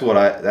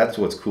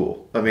what's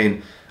cool. I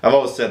mean, I've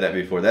always said that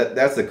before.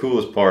 That's the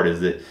coolest part, is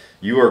that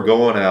you are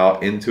going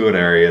out into an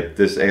area that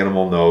this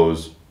animal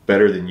knows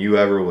better than you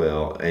ever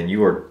will, and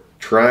you are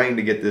trying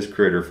to get this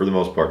critter, for the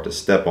most part, to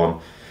step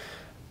on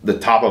the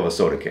top of a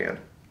soda can.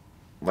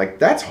 Like,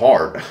 that's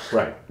hard.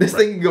 Right. This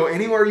thing can go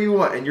anywhere you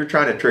want, and you're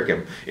trying to trick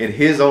him in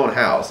his own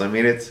house. I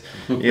mean, it's,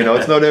 you know,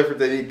 it's no different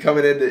than he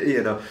coming into,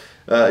 you know,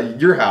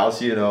 your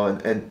house, you know,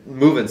 and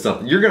moving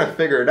something. You're going to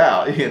figure it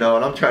out, you know,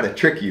 and I'm trying to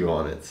trick you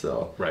on it.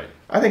 So right.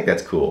 I think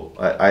that's cool.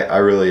 I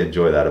really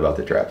enjoy that about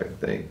the trapping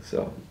thing.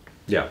 So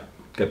yeah,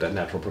 get that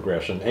natural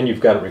progression, and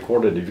you've got it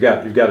recorded. You've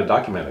got it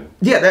documented.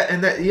 Yeah,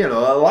 that you know,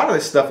 a lot of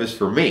this stuff is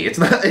for me. It's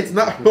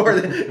not more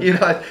than, you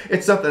know,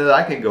 it's something that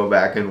I can go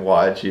back and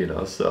watch, you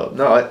know. So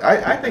no,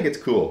 I think it's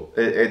cool.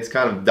 It's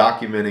kind of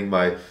documenting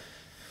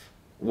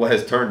what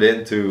has turned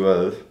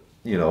into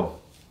you know,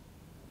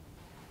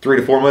 3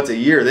 to 4 months a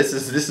year. This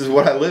is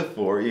what I live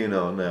for, you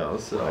know, now.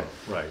 So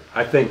right.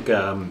 I think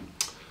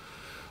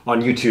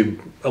on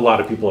YouTube, a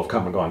lot of people have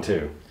come and gone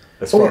too,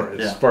 as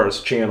far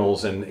as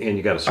channels, and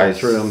you got to sort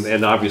through them.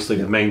 And obviously,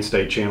 the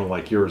mainstay channel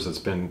like yours that's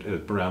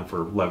been around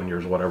for 11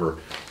 years, or whatever.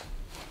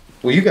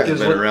 Well, you guys have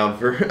been around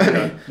for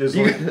just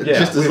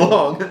as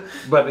long.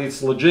 But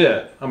it's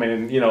legit. I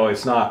mean, you know,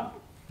 it's not,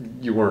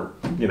 you weren't,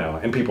 you know,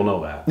 and people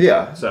know that.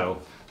 Yeah.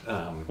 So.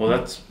 Well,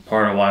 that's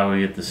part of why we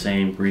get the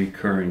same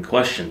recurring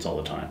questions all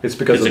the time. It's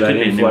because of that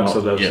influx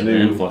of those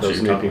new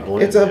people.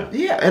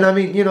 And I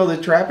mean, you know, the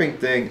trapping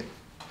thing.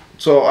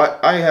 So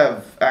I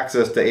have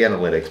access to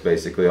analytics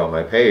basically on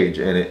my page,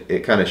 and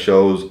it kind of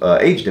shows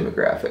age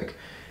demographic,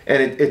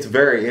 and it's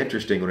very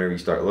interesting whenever you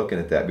start looking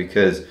at that,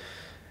 because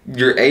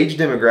your age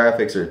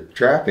demographics or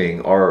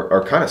trapping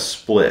are kind of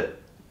split.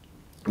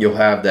 You'll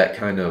have that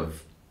kind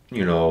of,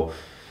 you know,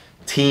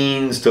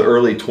 teens to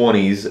early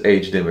 20s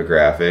age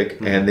demographic,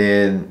 mm-hmm. and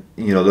then,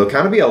 you know, there'll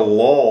kind of be a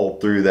lull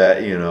through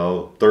that, you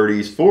know,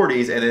 30s,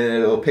 40s, and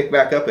then it'll pick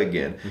back up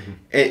again.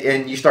 Mm-hmm.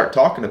 And you start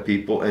talking to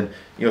people, and,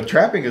 you know,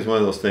 trapping is one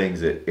of those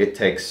things that it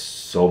takes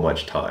so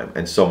much time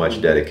and so much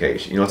mm-hmm.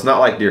 dedication. You know, it's not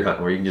like deer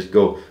hunting where you can just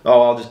go,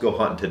 oh, I'll just go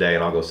hunting today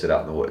and I'll go sit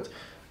out in the woods.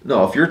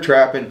 No, if you're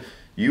trapping,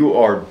 you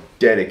are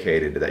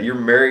dedicated to that. You're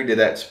married to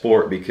that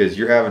sport, because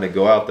you're having to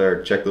go out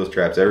there, check those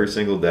traps every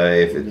single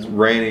day, if it's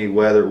rainy,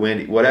 weather,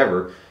 windy,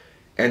 whatever.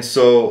 And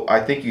so I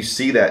think you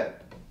see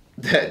that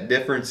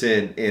difference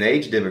in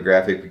age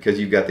demographic, because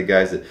you've got the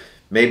guys that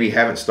maybe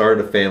haven't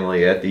started a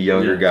family yet, the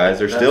younger guys,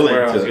 they're still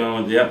into it. That's where I was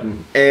going with, yep.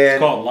 And it's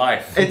called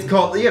life. It's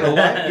called, you know,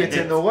 life gets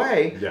in the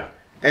way. Yeah.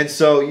 And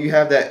so you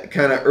have that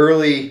kind of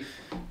early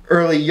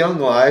young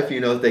life, you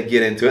know, they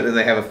get into it, and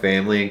they have a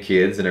family and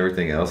kids and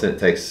everything else, and it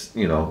takes,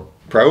 you know,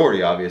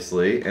 priority,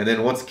 obviously. And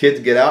then once kids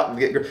get out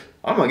and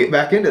I'm going to get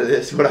back into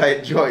this, what I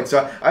enjoyed.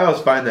 So I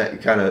always find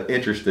that kind of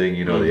interesting,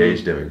 you know, mm-hmm. the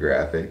age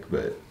demographic.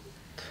 But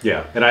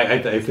yeah, and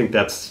I think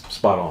that's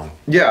spot on.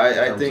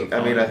 Yeah, I think,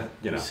 I mean,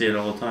 you see it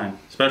all the time,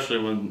 especially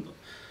when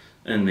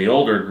in the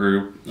older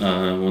group,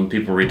 when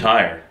people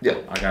retire. Yeah.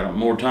 I got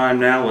more time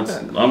now.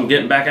 I'm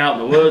getting back out in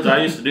the woods.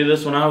 I used to do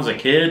this when I was a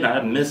kid, and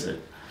I miss it.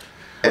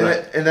 And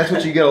that's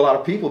what you get a lot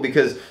of people,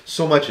 because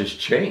so much has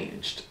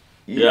changed.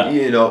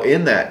 You know,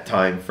 in that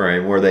time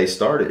frame where they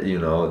started, you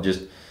know,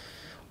 just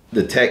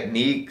the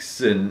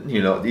techniques, and,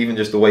 you know, even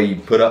just the way you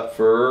put up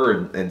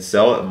fur and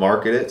sell it and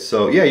market it.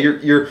 So yeah,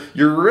 you're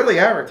really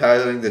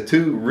advertising the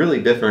two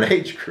really different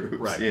age groups,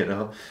 right. You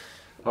know.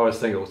 I always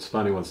think it was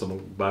funny when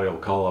somebody will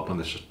call up on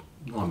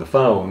the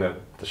phone at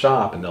the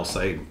shop, and they'll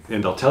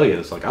tell you,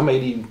 it's like, I'm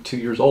 82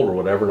 years old or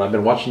whatever, and I've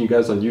been watching you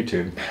guys on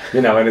YouTube,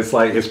 you know, and it's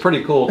like, it's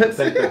pretty cool to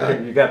think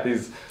that you got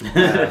these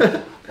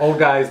old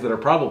guys that are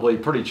probably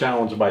pretty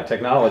challenged by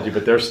technology,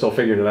 but they're still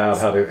figuring it out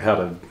how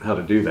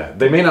to do that.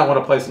 They may not want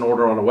to place an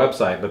order on a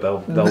website, but they'll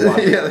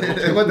watch. Yeah,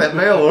 they want that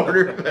mail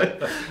order.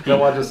 They'll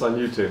watch us on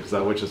YouTube,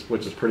 so which is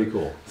pretty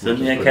cool. Send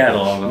me a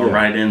catalog, and I'll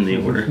write in the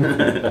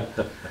order.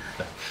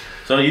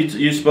 So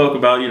you spoke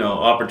about, you know,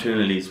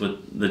 opportunities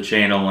with the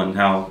channel, and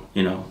how,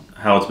 you know,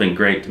 how it's been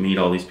great to meet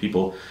all these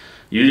people.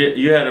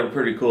 You had a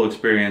pretty cool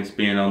experience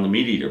being on the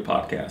Meat Eater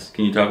podcast.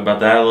 Can you talk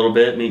about that a little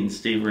bit? Meeting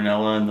Steve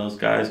Ranella and those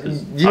guys,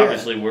 because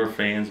obviously we're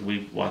fans.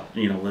 We watch,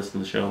 listen to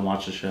the show and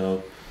watch the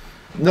show.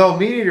 No,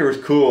 Meat Eater was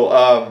cool.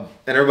 And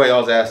everybody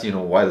always asks,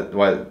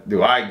 why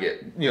do I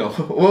get,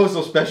 what was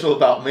so special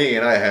about me?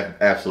 And I have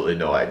absolutely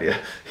no idea,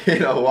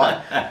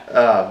 why.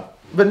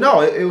 But no,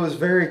 it was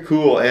very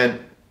cool. And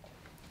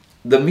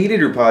the Meat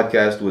Eater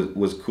podcast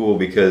was cool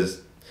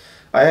because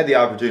I had the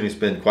opportunity to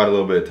spend quite a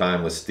little bit of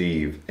time with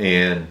Steve.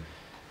 And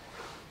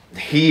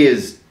he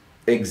is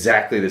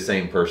exactly the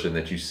same person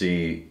that you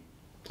see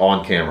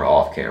on camera,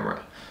 off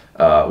camera.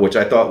 Which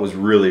I thought was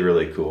really,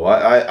 really cool.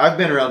 I've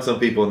been around some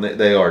people and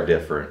they are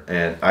different.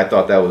 And I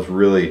thought that was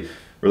really,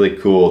 really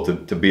cool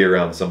to be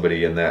around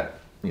somebody in that,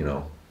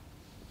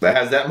 that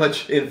has that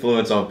much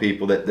influence on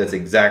people, that's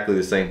exactly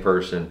the same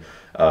person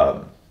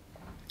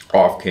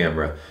off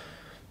camera.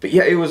 But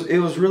yeah, it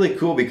was really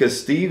cool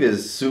because Steve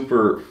is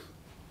super,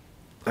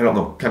 I don't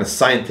know, kind of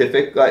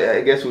scientific,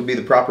 I guess would be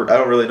the proper, I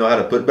don't really know how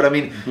to put it, but I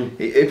mean,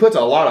 it puts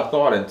a lot of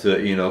thought into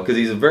it, because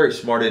he's a very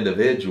smart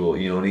individual,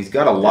 and he's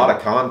got a lot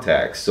of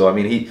contacts. So, I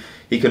mean,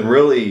 he can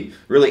really,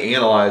 really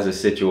analyze a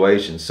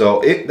situation.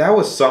 So that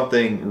was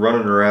something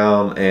running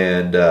around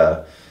and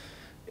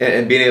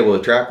being able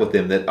to track with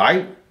him that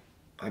I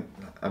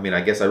mean,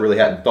 I guess I really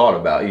hadn't thought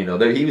about,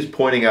 he was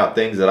pointing out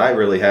things that I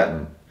really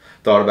hadn't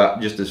thought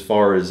about, just as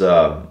far as,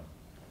 a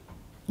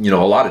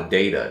lot of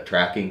data,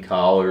 tracking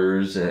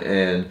collars,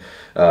 and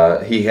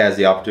he has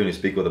the opportunity to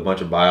speak with a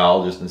bunch of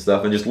biologists and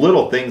stuff, and just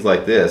little things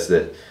like this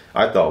that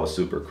I thought was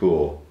super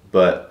cool.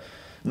 But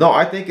no,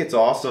 I think it's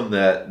awesome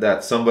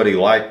that somebody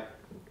like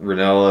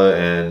Ranella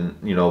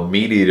and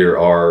Meat Eater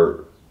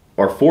are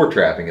for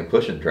trapping and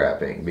pushing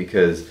trapping,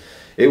 because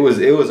it was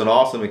an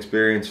awesome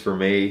experience for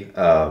me.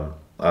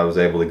 I was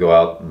able to go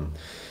out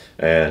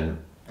and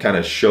kind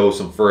of show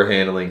some fur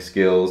handling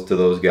skills to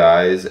those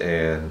guys,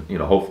 and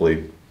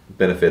hopefully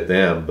benefit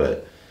them.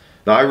 But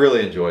no, I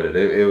really enjoyed it.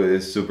 It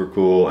was super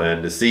cool,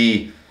 and to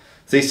see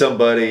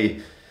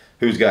somebody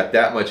who's got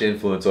that much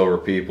influence over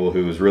people,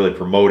 who's really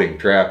promoting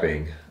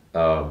trapping,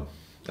 I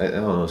don't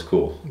know, it's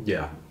cool.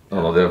 Yeah. I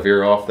don't know, did I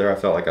veer off there? I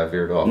felt like I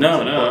veered off.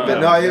 No.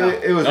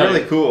 It was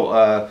really cool.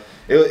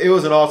 It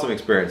was an awesome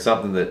experience,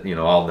 something that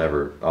I'll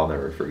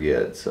never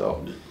forget.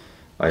 So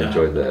I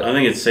enjoyed that. I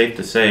think it's safe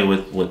to say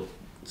with what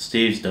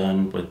Steve's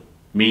done with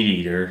Meat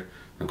Eater,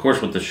 of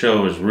course, what the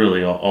show is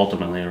really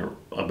ultimately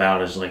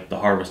about is like the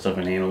harvest of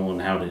an animal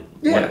and how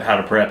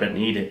to prep it and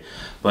eat it.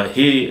 But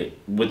he,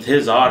 with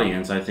his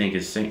audience, I think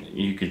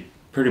you could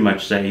pretty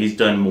much say he's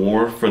done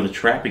more for the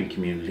trapping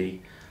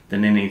community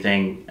than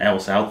anything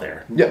else out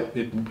there. Yeah,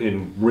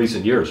 in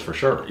recent years, for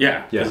sure.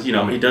 Yeah, because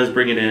he does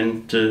bring it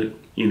in to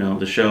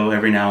the show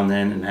every now and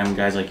then, and having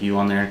guys like you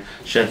on there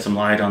shed some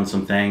light on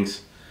some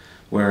things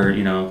where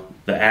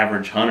the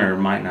average hunter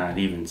might not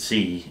even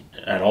see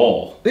at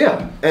all.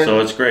 Yeah, so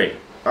it's great.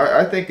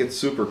 I think it's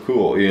super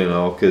cool,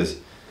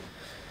 because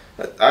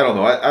I don't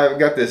know. I've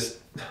got this.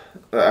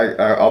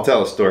 I'll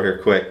tell a story here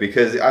quick,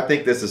 because I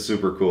think this is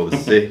super cool to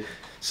see.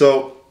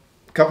 So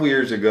a couple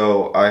years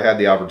ago, I had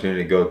the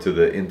opportunity to go to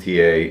the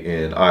NTA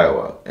in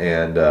Iowa,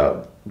 and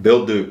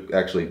Bill Duke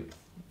actually,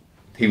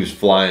 he was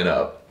flying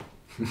up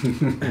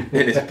in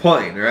his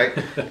plane, right?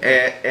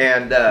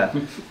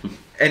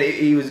 And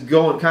he was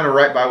going kind of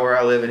right by where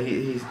I live, and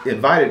he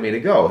invited me to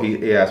go.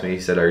 He asked me,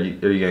 he said, are you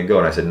going to go?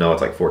 And I said, no,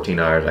 it's like 14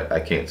 hours. I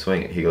can't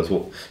swing it. He goes,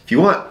 well, if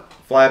you want,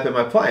 fly up in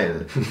my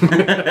plane.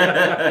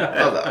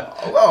 I was like,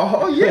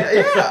 oh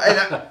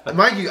yeah. And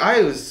mind you,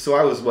 I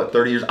was what,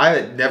 30 years. I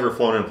had never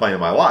flown in a plane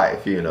in my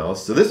life,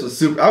 So this was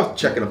super. I was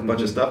checking a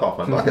bunch of stuff off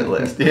my bucket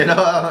list, I'm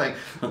like,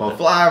 I'm gonna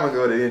fly. I'm gonna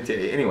go to the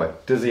NTA anyway.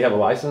 Does he have a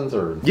license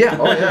or? Yeah.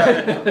 Oh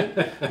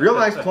yeah. Real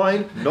nice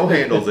plane. No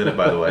handles in it,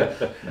 by the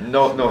way.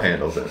 No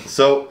handles in it.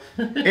 So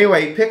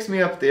anyway, he picks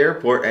me up at the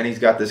airport, and he's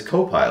got this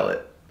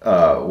co-pilot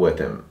with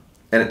him.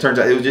 And it turns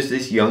out it was just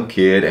this young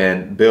kid,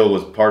 and Bill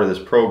was part of this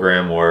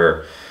program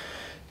where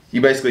you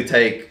basically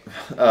take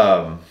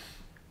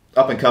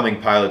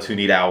up-and-coming pilots who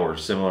need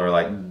hours, similar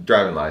like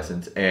driving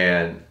license,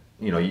 and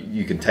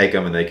you can take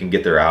them and they can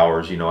get their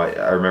hours. I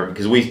remember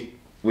because we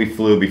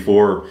flew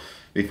before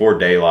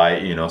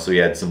daylight, so we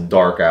had some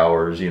dark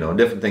hours,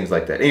 different things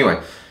like that.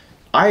 Anyway,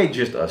 I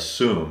just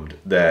assumed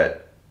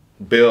that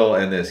Bill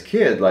and this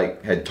kid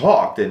like had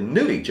talked and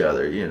knew each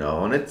other,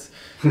 and it's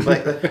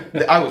like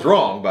I was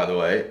wrong, by the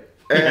way.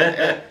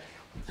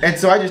 And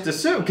so I just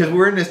assumed, because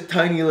we're in this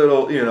tiny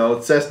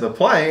little, Cessna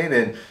plane,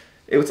 and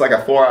it was like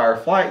a 4-hour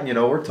flight,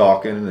 and, we're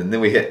talking, and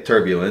then we hit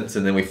turbulence,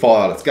 and then we fall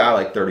out of the sky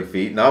like 30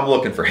 feet, and I'm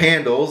looking for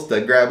handles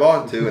to grab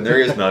onto, and there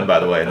is none, by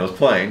the way, in those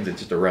planes. It's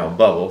just a round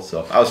bubble,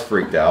 so I was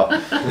freaked out.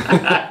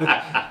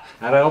 I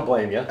don't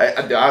blame you.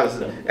 I was,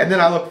 and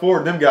then I look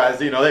forward, and them guys,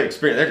 they're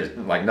just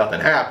like nothing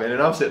happened,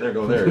 and I'm sitting there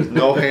going, there's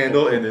no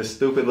handle in this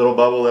stupid little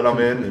bubble that I'm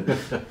in.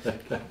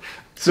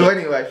 So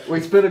anyway,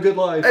 it's been a good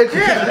life.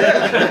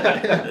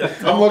 Yeah.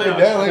 I'm looking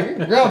down, like,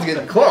 the ground's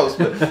getting close.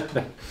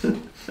 But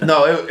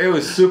no, it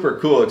was super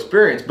cool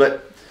experience.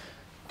 But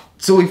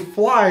So we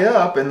fly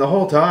up, and the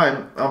whole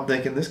time I'm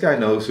thinking this guy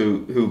knows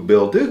who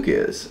Bill Duke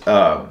is.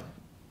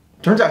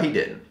 Turns out he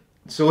didn't.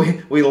 So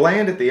we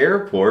land at the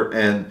airport,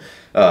 and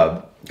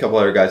a couple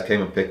other guys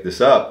came and picked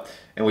us up,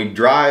 and we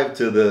drive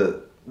to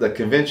the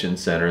convention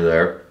center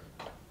there.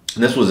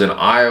 And this was in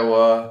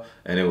Iowa,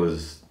 and it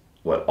was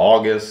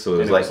August,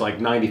 so it was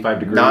like 95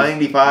 degrees.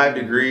 95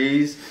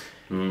 degrees.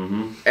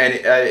 Mm-hmm.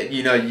 And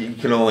you know, you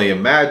can only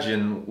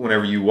imagine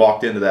whenever you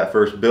walked into that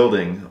first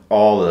building,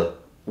 all the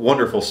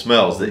wonderful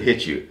smells that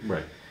hit you.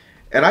 Right.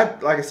 And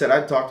like I said,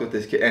 I talked with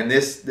this kid, and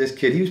this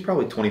kid, he was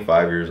probably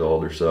 25 years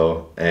old or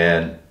so,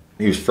 and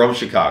he was from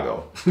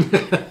Chicago.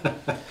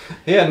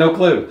 He had no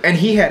clue. And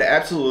he had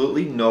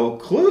absolutely no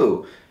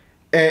clue.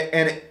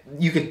 And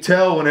you could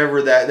tell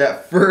whenever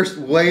that first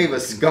wave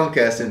of skunk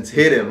essence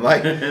hit him,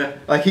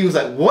 like he was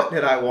like, what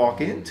did I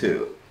walk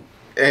into?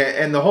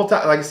 And the whole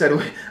time, like I said,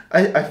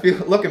 I feel,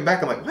 looking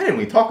back, I'm like, why didn't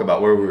we talk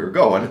about where we were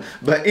going?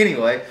 But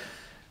anyway,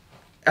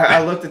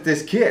 I looked at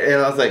this kid,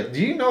 and I was like, do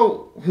you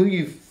know who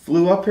you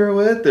flew up here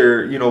with,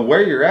 or you know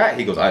where you're at?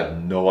 He goes, I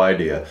have no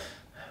idea.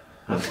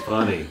 That's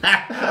funny.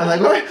 I'm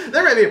like, well,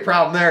 there may be a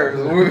problem there.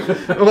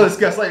 We'll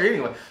discuss later.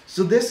 Anyway,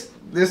 so this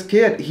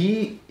kid,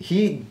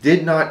 he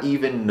did not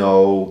even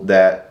know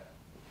that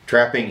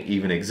trapping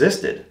even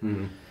existed.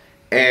 Mm-hmm.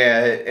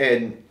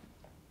 And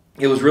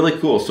it was really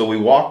cool. So we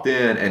walked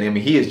in, and I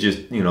mean, he is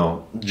just, you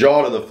know,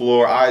 jaw to the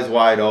floor, eyes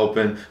wide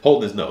open,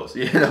 holding his nose.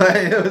 You know,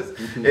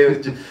 it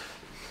was just.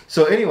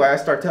 So anyway, I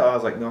started telling. I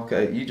was like, no,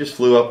 okay, you just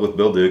flew up with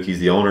Bill Duke.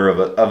 He's the owner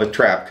of a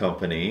trap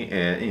company,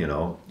 and you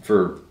know,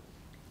 for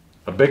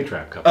a big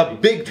trap company. A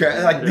big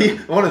trap, like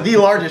one of the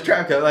largest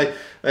trap companies.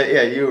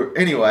 Yeah, you were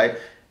anyway.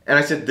 And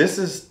I said, this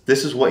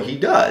is what he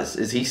does.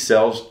 Is he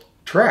sells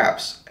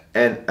traps.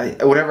 And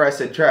whenever I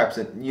said traps,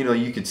 and you know,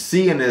 you could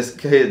see in this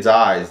kid's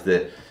eyes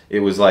that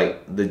it was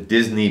like the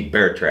Disney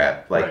bear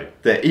trap, like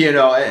right. that, you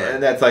know, and, Right.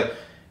 and that's like.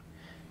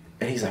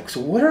 And he's like, so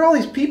what are all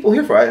these people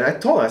here for? And I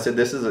told him, I said,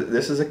 this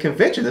is a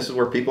convention. This is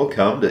where people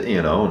come to, you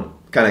know,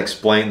 and kind of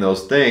explain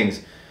those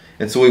things.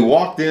 And so we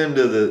walked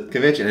into the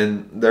convention,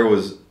 and there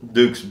was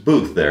Duke's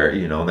booth there,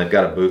 you know, and they've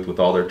got a booth with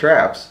all their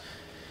traps.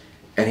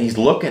 And he's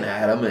looking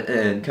at them,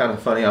 and kind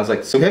of funny. I was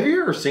like, so have you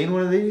ever seen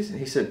one of these? And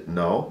he said,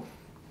 no.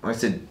 I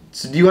said,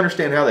 so do you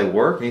understand how they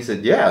work? And he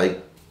said, yeah,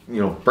 like,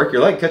 you know, break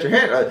your leg, cut your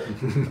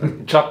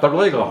hand. Chop their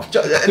leg off.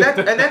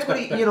 And that's what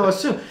he, you know,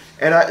 assumed.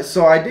 And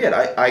so I did.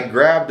 I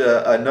grabbed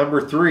a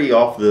number 3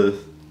 off the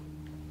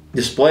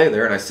display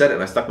there, and I set it,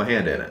 and I stuck my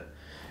hand in it.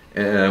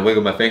 And I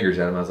wiggled my fingers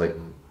at him. I was like,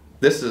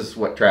 this is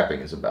what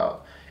trapping is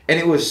about. And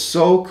it was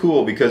so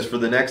cool because for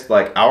the next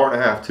like hour and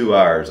a half, 2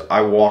 hours,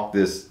 I walked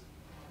this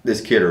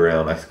kid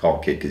around. I call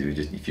him kid because he was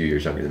just a few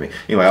years younger than me.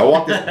 Anyway, I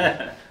walked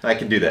this. I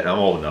can do that. I'm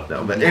old enough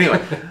now. But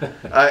anyway,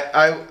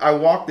 I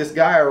walked this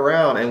guy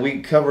around, and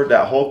we covered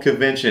that whole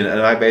convention, and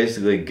I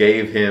basically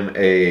gave him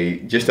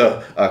just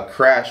a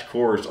crash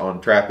course on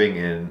trapping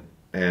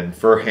and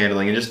fur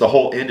handling and just the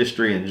whole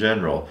industry in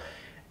general.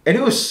 And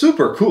it was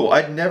super cool.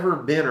 I'd never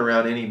been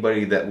around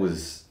anybody that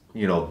was,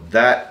 you know,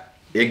 that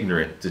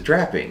ignorant to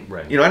trapping.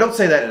 Right. You know, I don't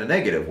say that in a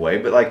negative way,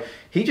 but like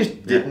he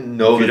just didn't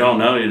know. If you don't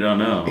know, you don't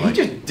know. He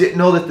just didn't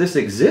know that this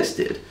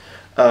existed.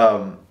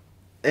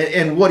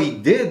 And what he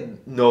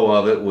did know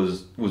of it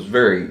was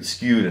very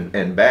skewed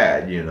and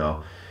bad, you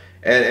know.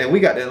 And we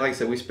got, and like I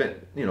said, we spent,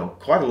 you know,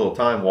 quite a little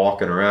time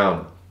walking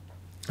around.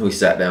 We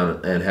sat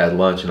down and had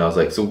lunch, and I was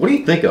like, so what do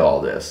you think of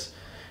all this?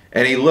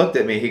 And he looked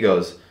at me, he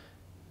goes,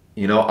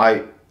 you know,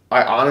 I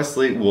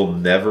honestly will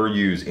never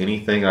use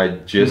anything I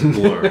just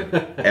learned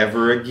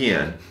ever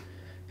again.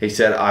 He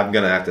said, I'm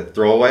going to have to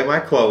throw away my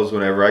clothes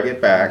whenever I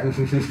get back.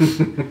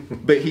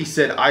 But he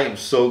said, I am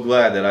so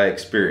glad that I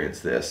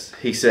experienced this.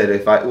 He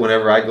said,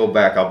 whenever I go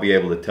back, I'll be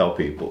able to tell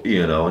people,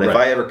 you know, and if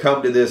I ever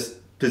come to this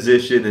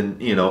position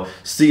and, you know,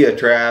 see a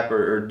trap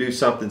or do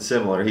something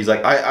similar, he's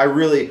like, I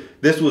really,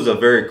 this was a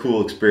very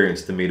cool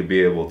experience to me to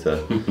be able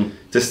to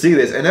to see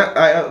this.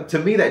 And to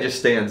me, that just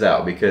stands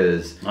out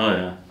because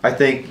I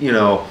think, you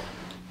know,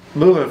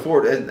 moving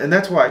forward, and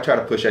that's why I try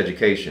to push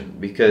education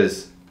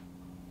because,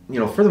 you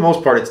know, for the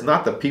most part, it's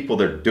not the people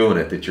that are doing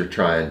it that you're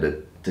trying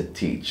to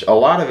teach. A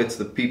lot of it's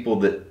the people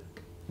that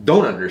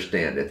don't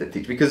understand it that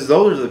teach, because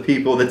those are the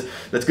people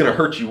that's going to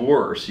hurt you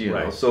worse, you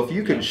know. So if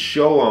you can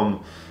show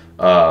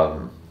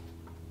them,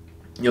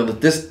 you know, that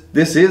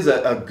this is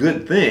a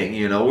good thing,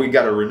 you know, we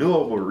got a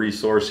renewable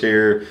resource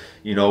here,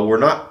 you know, we're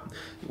not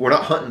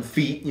hunting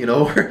feet, you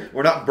know,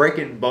 we're not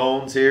breaking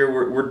bones here.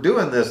 We're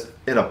doing this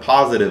in a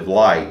positive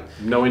light.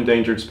 No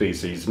endangered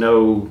species.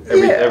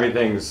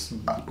 Everything's,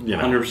 you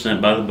know,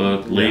 100% by the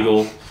book,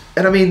 legal.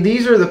 And I mean,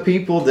 these are the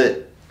people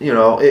that, you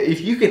know,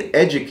 if you can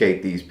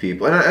educate these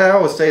people, and I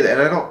always say that,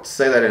 and I don't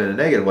say that in a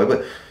negative way,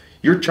 but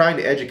you're trying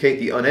to educate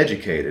the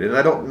uneducated, and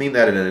I don't mean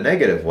that in a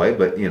negative way,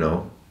 but you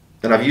know.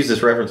 And I've used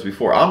this reference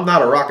before. I'm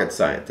not a rocket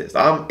scientist.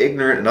 I'm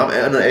ignorant and I'm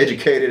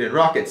uneducated in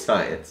rocket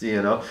science,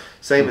 you know.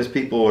 Same as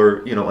people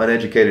are, you know,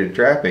 uneducated in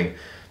trapping.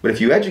 But if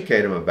you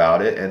educate them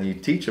about it and you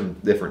teach them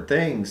different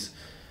things,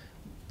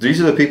 these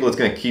are the people that's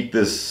going to keep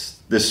this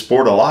this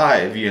sport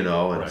alive, you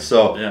know. And Right.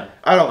 so Yeah.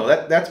 I don't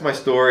know. That's my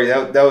story.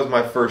 That was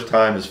my first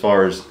time as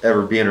far as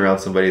ever being around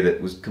somebody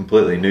that was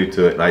completely new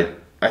to it, and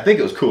I think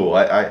it was cool.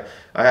 I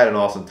had an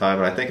awesome time,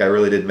 and I think I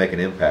really did make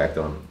an impact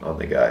on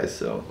the guys.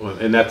 So Well,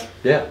 and that's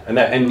and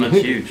That's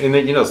huge. And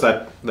then it's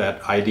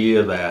that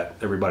idea that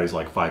everybody's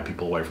like 5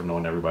 people away from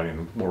knowing everybody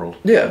in the world.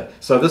 yeah,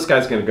 So this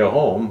guy's going to go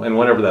home, and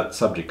whenever that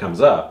subject comes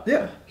up,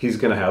 Yeah. he's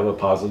going to have a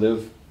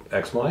positive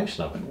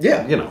explanation of it.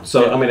 Yeah. You know.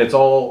 So I mean, it's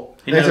all.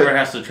 He It's never a-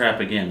 has to trap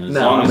again as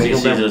No, long I as mean, he he'll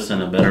sees never- us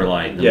in a better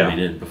light than Yeah. we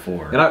did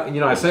before. And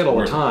I say it all the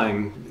Worth it.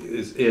 time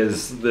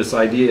is this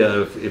idea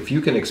of if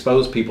you can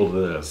expose people to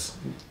this,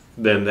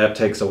 then that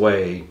takes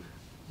away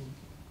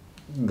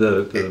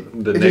the it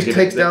negative. just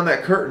takes down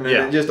that curtain and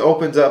Yeah. it just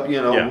opens up,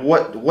 you know, Yeah.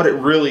 what it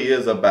really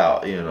is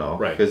about, you know.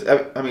 Right. Because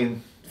I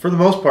mean, for the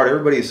most part,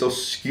 everybody is so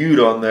skewed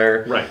on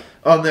their Right.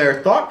 on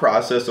their thought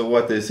process of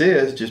what this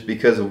is, just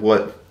because of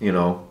what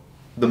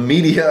the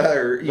media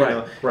or Right,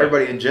 right.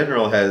 everybody in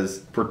general has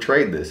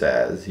portrayed this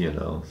as,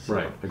 So.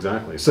 Right,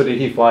 exactly. So did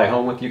he fly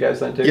home with you guys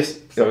then too? Yes.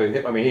 So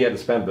I mean, he had to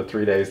spend the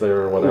 3 days there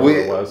or whatever We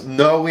it was.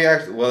 no,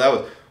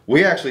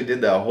 we actually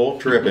did that whole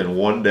trip in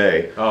one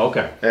day. Oh,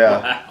 okay.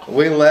 Yeah,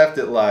 we left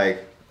at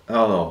like I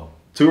don't know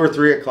 2 or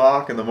 3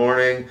 o'clock in the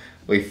morning.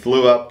 We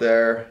flew up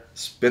there,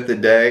 spent the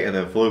day, and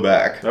then flew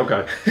back.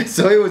 Okay.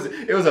 So it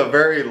was a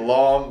very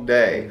long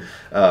day.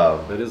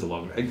 That is a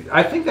long.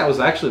 I think that was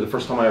actually the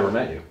first time I ever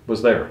met you.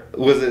 Was there?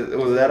 Was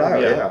that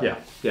Iowa?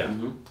 Yeah.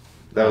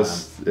 That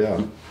was yeah.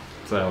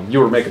 So you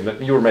were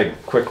making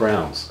quick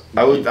rounds.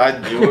 I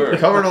You were.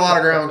 covering a lot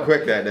of ground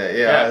quick that day.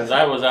 Yeah, Yeah. because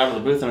I was out of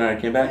the booth and I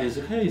came back. He's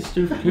like, "Hey,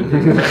 Stu Cooper."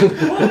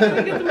 Why did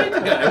I get to meet the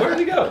guy? Where did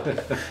he go?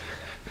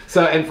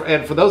 So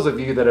and for those of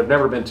you that have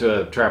never been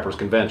to a trappers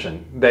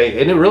convention, and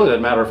it really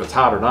doesn't matter if it's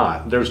hot or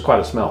not. There's quite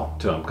a smell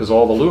to them because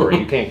all the lure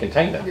you can't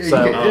contain them. Yeah,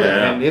 So you can't-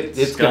 yeah. and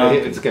it's Skunk, gonna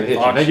hit you.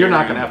 fox Now, you're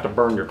not urine. gonna have to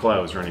burn your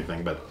clothes or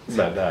anything, but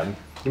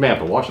you may have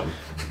to wash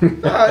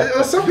them.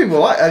 Some people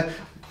like.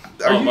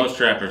 Most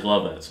trappers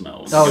love that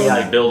smell. Oh, When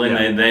yeah. they build in,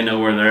 Yeah. they know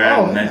where they're at,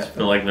 Oh, and they yeah.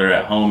 feel like they're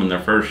at home in their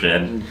fur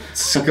shed.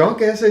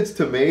 Skunk essence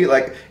to me,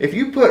 like if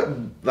you put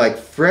like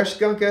fresh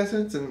skunk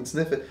essence and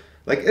sniff it,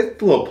 like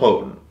it's a little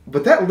potent.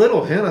 But that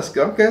little hint of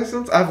skunk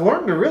essence, I've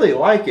learned to really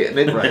like it.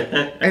 And,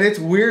 and it's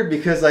weird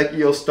because like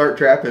you'll start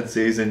trapping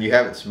season, you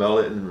haven't smelled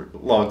it in a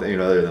long time,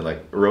 other than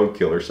like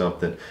roadkill or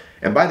something.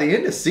 And by the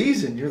end of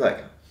season, you're like,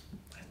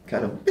 I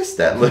kind of missed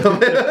that little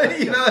bit.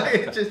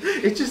 Like,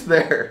 it's just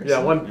there. Yeah,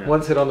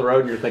 once hit on the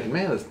road, and you're thinking,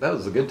 man, that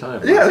was a good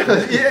time.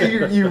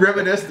 Yeah, you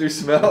reminisce through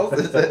smells.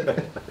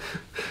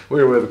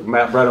 We were with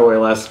Matt Brenaway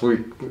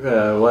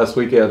last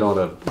weekend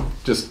on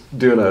just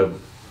doing a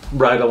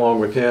ride along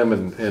with him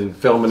and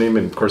filming him,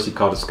 and of course he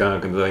caught a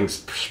skunk and the thing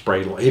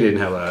sprayed. He didn't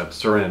have a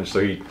syringe, so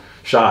he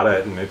shot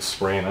it and it's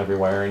spraying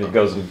everywhere. And he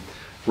goes and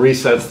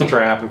resets the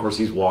trap, and of course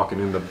he's walking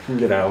in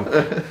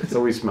the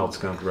So we smelled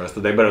skunk the rest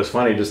of the day. But it was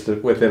funny, just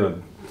within a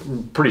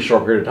pretty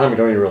short period of time, you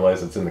don't even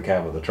realize it's in the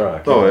cab of the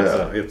truck. Oh, yeah.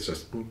 So it's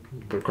just,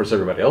 but of course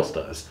everybody else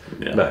does.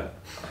 Yeah. But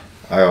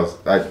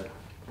I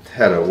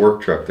had a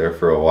work truck there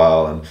for a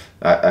while, and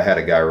I had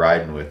a guy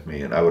riding with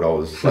me, and I would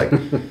always like,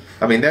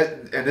 I mean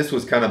and this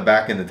was kind of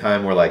back in the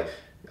time where like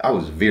I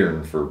was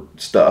veering for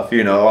stuff,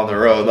 on the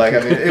road. Like, I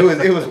mean,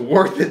 it was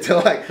worth it to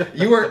like,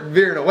 you weren't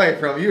veering away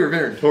from it, you were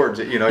veering towards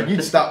it,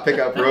 you'd stop, pick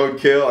up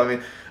roadkill. I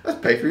mean, let's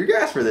pay for your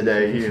gas for the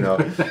day,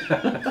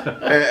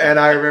 and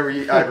I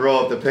remember I'd roll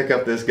up to pick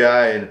up this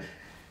guy, and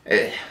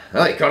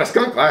well, you caught a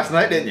skunk last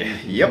night, didn't you?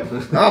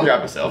 Yep. I'll drive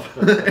myself.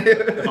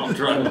 I'll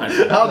drive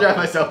myself. I'll drive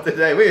myself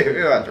today. We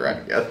don't have to ride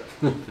together.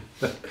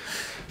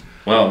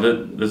 Well,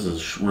 this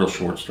is a real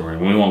short story.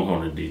 We won't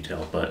go into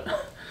detail, but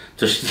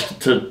just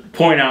to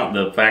point out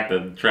the fact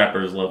that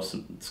trappers love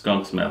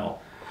skunk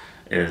smell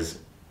is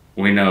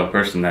we know a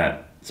person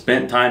that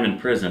spent time in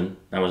prison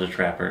that was a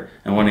trapper,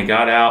 and when he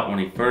got out, when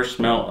he first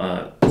smelled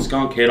a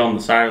skunk hit on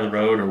the side of the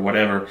road or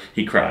whatever,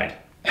 he cried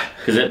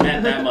because it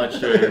meant that much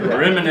to him.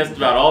 Reminisced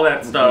about all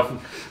that stuff.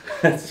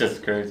 That's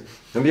just crazy.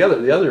 And the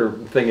other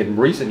thing in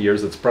recent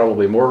years that's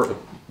probably more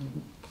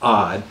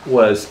odd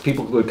was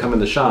people would come in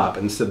the shop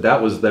and said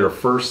that was their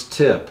first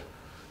tip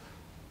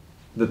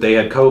that they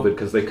had COVID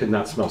because they could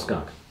not smell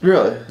skunk.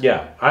 Really?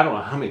 Yeah, I don't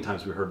know how many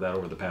times we heard that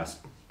over the past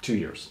 2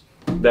 years.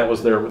 That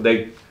was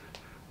they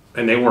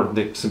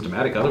weren't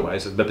symptomatic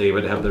otherwise, but they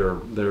would have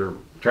their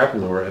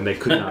trapping lure and they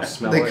could not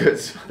smell They it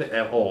could.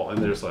 at all,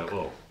 and they're just like,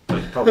 oh,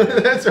 that's probably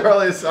That's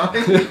probably a sign.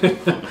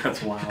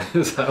 That's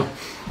wild. so.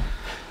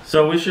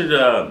 So we should.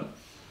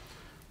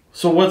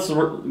 So what's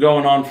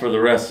going on for the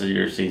rest of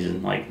your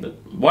season? Like,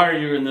 why are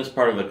you in this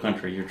part of the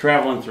country? You're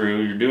traveling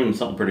through. You're doing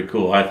something pretty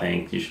cool. I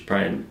think you should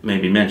probably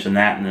maybe mention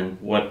that, and then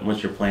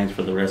what's your plans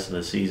for the rest of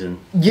the season?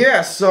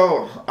 Yeah.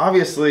 So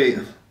obviously,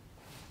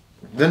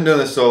 been doing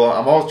this so long.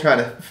 I'm always trying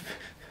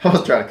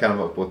to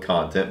come up with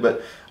content,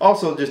 but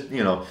also just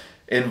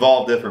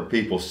involve different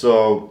people.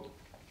 So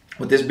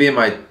with this being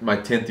my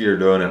 10th year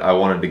doing it, I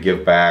wanted to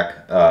give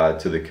back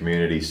to the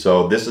community.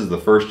 So this is the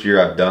first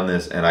year I've done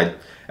this, and I'm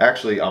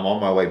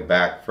on my way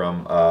back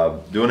from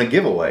doing a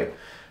giveaway.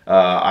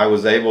 I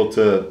was able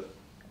to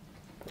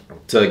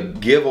to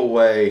give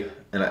away,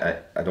 and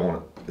I don't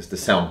want this to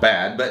sound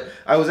bad, but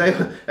I was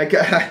able,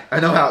 I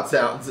know how it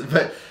sounds,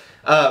 but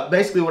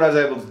basically what I was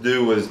able to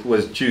do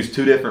was choose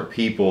 2 different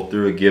people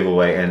through a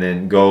giveaway and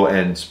then go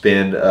and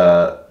spend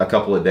a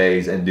couple of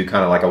days and do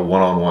kind of like a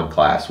one-on-one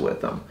class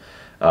with them.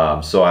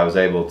 So I was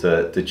able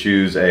to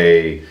choose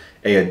a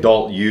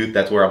adult youth.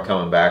 That's where I'm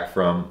coming back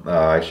from.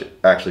 I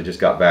actually just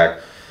got back.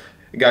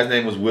 The guy's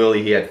name was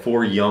Willie. He had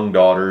 4 young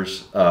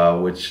daughters,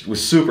 which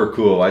was super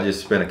cool. I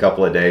just spent a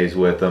couple of days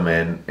with them,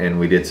 and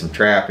we did some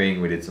trapping,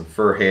 we did some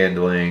fur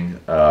handling,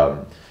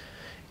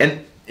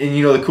 and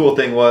you know, the cool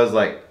thing was,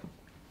 like,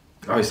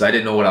 obviously I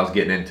didn't know what I was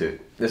getting into.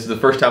 This is the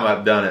first time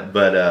I've done it,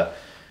 but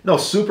no,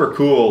 super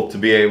cool to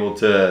be able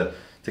to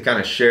kind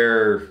of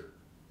share,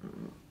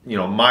 you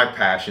know, my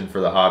passion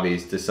for the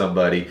hobbies to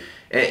somebody.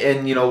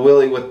 And you know,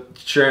 Willie, with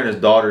sharing his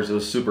daughters, it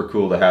was super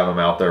cool to have him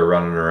out there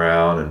running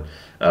around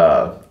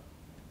and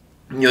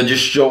you know,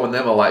 just showing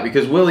them a light,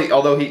 because Willie,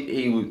 although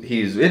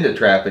he's into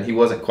trapping, he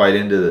wasn't quite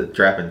into the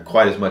trapping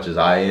quite as much as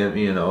I am,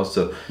 you know,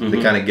 so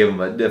to kind of give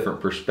him a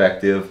different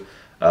perspective.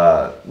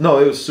 No,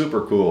 it was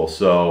super cool.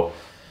 So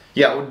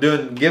yeah, we're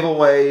doing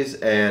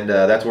giveaways, and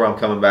that's where I'm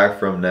coming back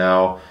from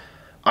now.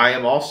 I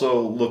am also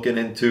looking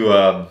into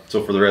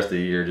so for the rest of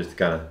the year, just to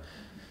kind of,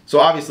 so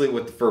obviously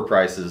with the fur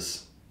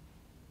prices,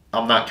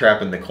 I'm not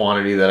trapping the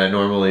quantity that I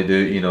normally do,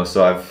 you know,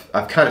 so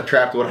I've kind of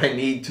trapped what I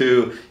need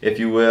to, if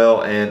you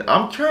will, and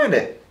I'm trying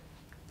to,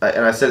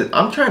 and I said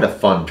I'm trying to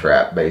fun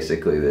trap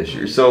basically this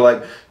year. So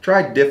like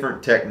try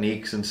different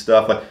techniques and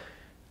stuff. Like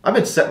I've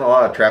been setting a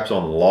lot of traps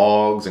on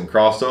logs and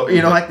crossover,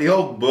 you know, like the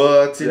old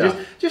books,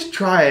 and just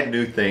trying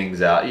new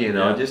things out, you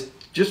know,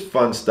 just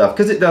fun stuff,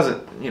 because it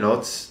doesn't, you know,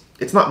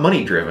 it's not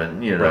money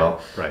driven, you know,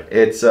 right.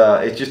 It's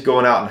just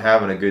going out and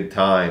having a good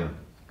time.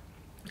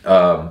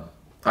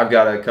 I've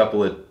got a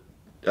couple of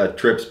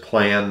trips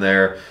planned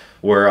there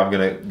where I'm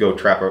gonna go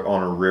trap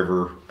on a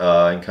river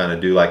and kind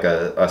of do like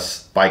a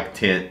spike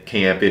tent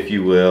camp, if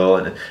you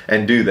will,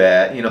 and do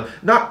that. You know,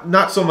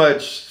 not so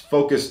much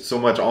focused so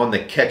much on the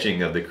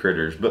catching of the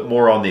critters, but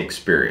more on the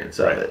experience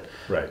of it.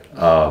 Right.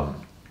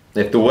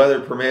 If the weather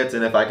permits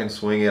and if I can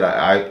swing it,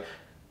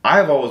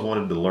 I've always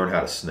wanted to learn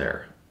how to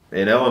snare.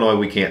 In Illinois,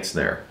 we can't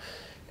snare,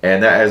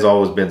 and that has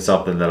always been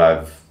something that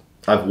I've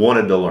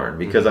wanted to learn,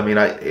 because I mean,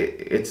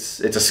 it's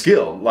a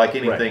skill like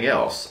anything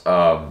else,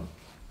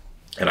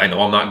 and I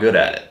know I'm not good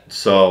at it.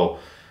 So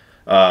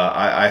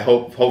I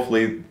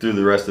hopefully through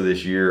the rest of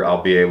this year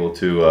I'll be able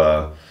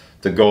to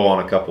go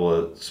on a couple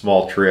of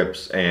small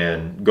trips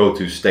and go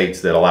to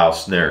states that allow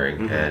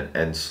snaring,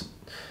 and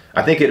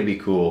I think it'd be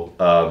cool,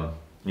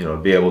 you know,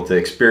 to be able to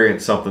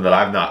experience something that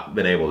I've not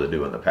been able to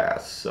do in the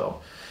past. So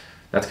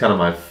that's kind of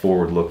my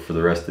forward look for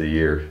the rest of the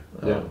year.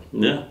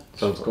 Yeah.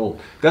 Sounds cool.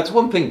 That's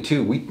one thing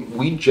too.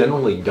 We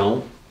generally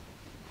don't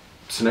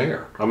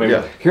snare. I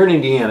mean, here in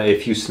Indiana,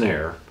 if you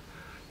snare,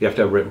 you have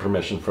to have written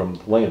permission from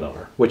the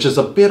landowner, which is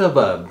a bit of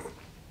a.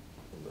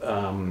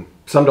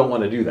 Some don't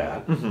want to do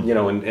that, you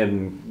know,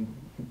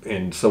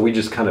 and so we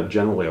just kind of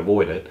generally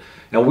avoid it.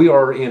 And we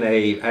are in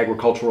a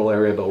agricultural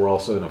area, but we're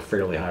also in a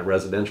fairly high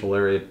residential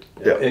area,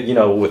 you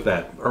know, with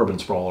that urban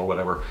sprawl or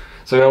whatever.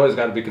 So you always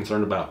got to be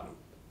concerned about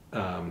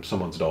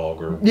someone's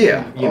dog or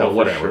you know,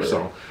 whatever. Sure.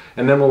 So,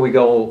 and then when we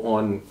go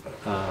on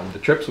the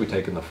trips we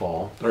take in the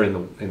fall or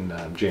in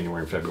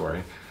January and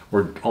February,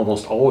 we're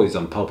almost always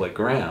on public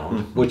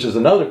ground, which is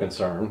another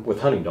concern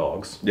with hunting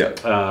dogs.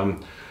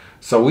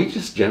 So we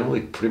just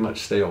generally pretty much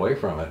stay away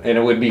from it. And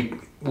it would be,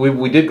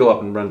 we did go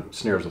up and run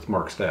snares with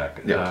Mark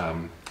Stack,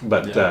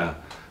 but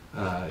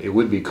it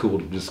would be cool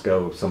to just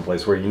go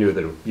someplace where you knew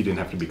that you didn't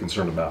have to be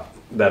concerned about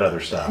that other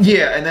stuff.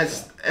 Yeah,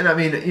 and I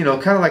mean, you know,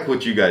 kind of like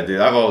what you guys do.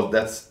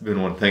 That's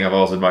been one thing I've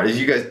always admired, is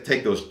you guys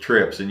take those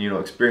trips and, you know,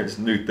 experience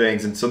new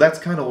things. And so that's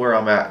kind of where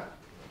I'm at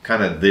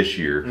kind of this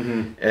year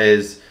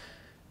is,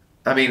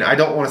 I mean, I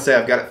don't want to say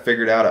I've got it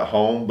figured out at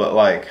home, but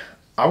like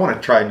I want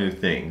to try new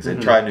things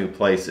and try new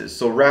places.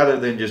 So rather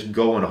than just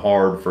going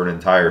hard for an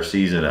entire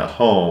season at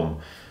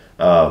home,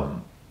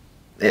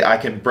 I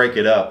can break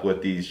it up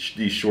with these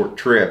short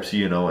trips,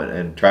 you know,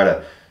 and try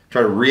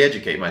to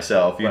re-educate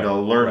myself, you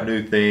know, learn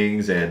new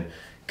things. And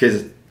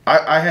because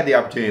I had the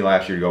opportunity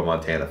last year to go to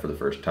Montana for the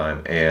first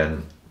time,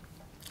 and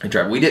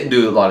we didn't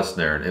do a lot of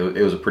snaring.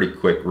 It was a pretty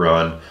quick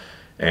run,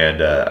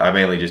 and I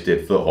mainly just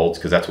did footholds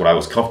because that's what I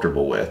was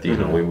comfortable with. You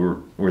know, we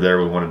were there,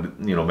 we wanted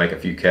to, you know, make a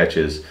few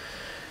catches.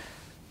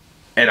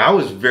 And I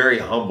was very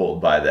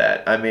humbled by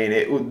that. I mean,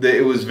 it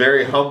was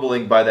very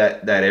humbling by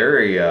that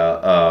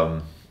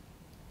area.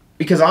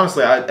 Because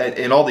honestly,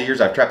 in all the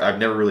years I've trapped, I've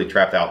never really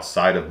trapped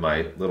outside of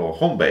my little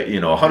home base. You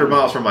know, 100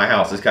 miles from my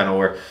house is kind of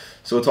where,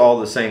 so it's all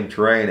the same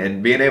terrain.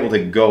 And being able to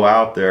go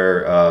out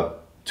there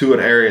to an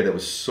area that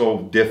was so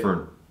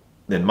different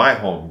than my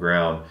home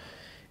ground,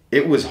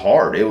 it was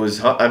hard. It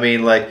was, I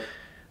mean, like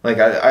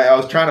I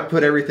was trying to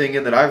put everything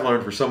in that I've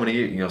learned for so many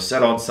years, you know,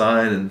 set on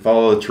sign and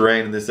follow the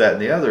terrain and this, that,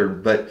 and the other.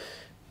 But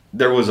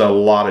there was a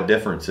lot of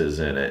differences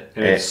in it.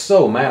 And it's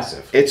so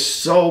massive. It's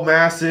so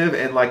massive,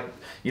 and like,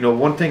 you know,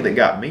 one thing that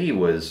got me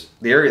was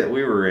the area that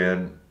we were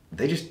in.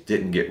 they just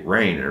didn't get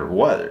rain or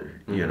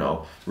weather, you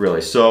know,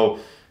 really. So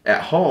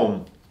at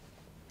home,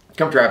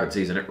 come trapping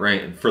season, it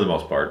rained for the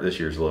most part. This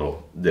year's a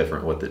little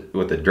different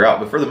with the drought,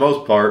 but for the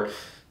most part,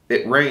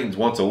 it rains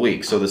once a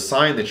week. So the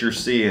sign that you're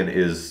seeing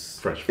is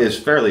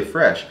fairly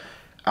fresh.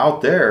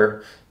 Out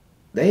there,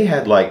 they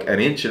had like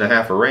 1.5 inches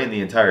of rain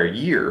the entire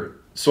year.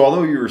 So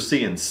although you were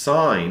seeing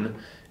sign,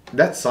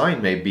 that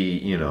sign may be,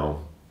 you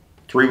know,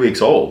 3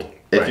 weeks old.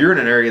 If you're in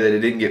an area that it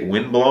didn't get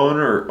wind blown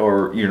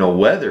or you know,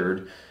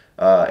 weathered,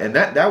 and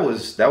that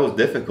was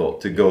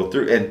difficult to go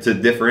through and to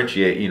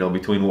differentiate, you know,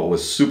 between what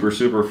was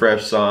super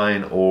fresh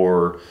sign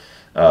or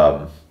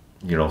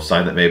you know,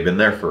 sign that may have been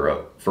there for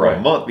a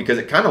month, because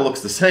it kind of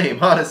looks the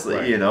same,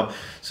 honestly, you know.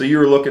 So you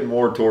were looking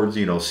more towards,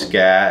 you know,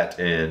 scat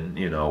and,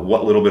 you know,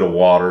 what little bit of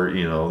water,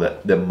 you know,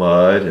 that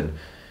mud, and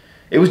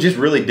it was just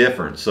really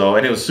different. So,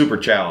 and it was super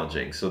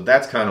challenging. So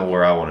that's kind of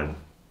where I want to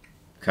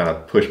kind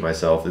of push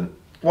myself. And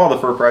while the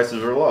fur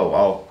prices are low,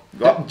 I'll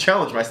go out and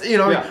challenge myself. You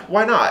know, I mean,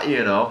 why not?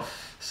 You know.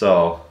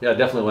 So yeah, I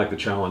definitely like the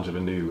challenge of a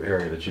new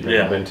area that you've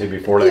never been to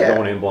before. That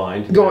going in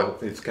blind, you know,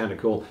 it's kind of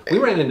cool. We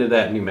ran into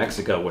that in New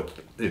Mexico with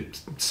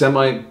it's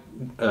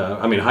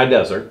high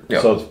desert,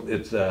 so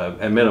it's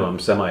at minimum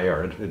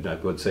semi-arid. I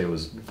would say it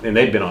was, and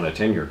they'd been on a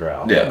 10-year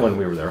drought when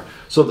we were there.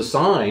 So the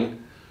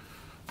sign,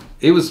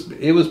 it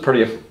was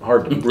pretty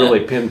hard to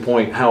really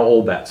pinpoint how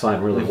old that sign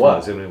really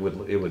was, and it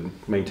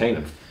would maintain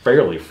a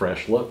fairly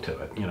fresh look to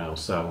it, you know.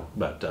 So,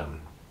 but.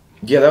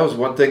 Yeah, that was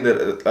one thing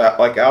that,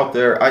 like out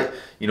there,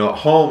 you know, at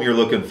home you're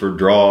looking for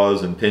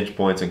draws and pinch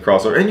points and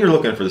crossover, and you're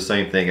looking for the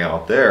same thing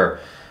out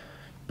there.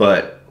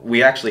 But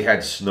we actually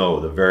had snow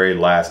the very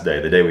last day,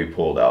 the day we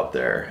pulled out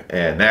there,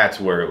 and that's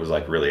where it was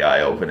like really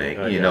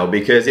eye-opening, you know,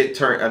 because it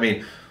turned. I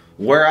mean,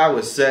 where I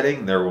was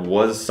setting, there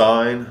was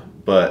sign,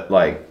 but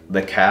like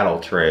the cattle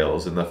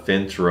trails and the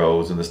fence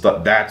rows and the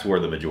stuff, that's where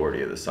the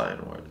majority of the sign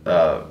was.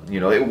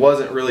 You know, it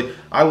wasn't really.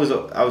 I was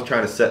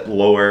trying to set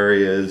low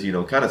areas, you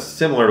know, kind of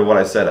similar to what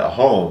I said at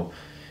home.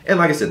 And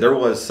like I said, there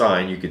was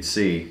sign you could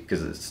see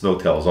because snow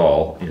tells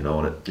all, you know,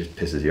 and it just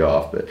pisses you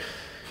off. But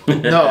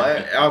no,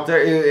 out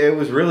there it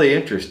was really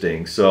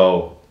interesting.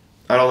 So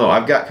I don't know.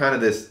 I've got kind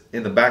of this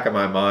in the back of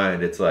my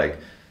mind. It's like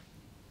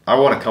I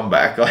want to come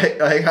back.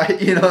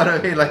 Like you know what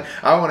I mean? Like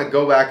I want to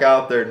go back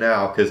out there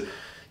now because.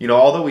 You know,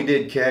 although we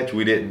didn't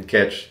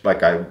catch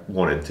like I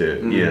wanted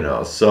to, you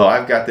know. So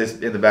I've got this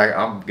in the back.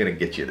 I'm going to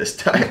get you this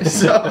time.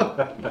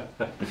 So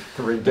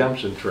the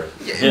redemption trip.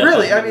 Yeah,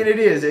 really, I mean, it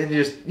is. And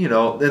just, you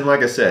know, then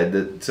like I said,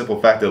 the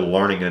simple fact of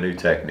learning a new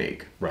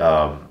technique,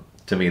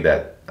 to me,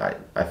 that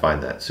I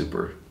find that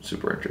super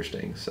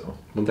interesting. So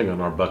one thing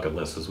on our bucket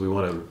list is we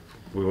want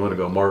to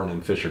go marten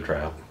and fisher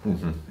trap.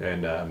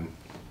 And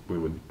we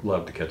would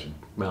love to catch a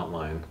mountain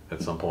lion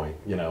at some point,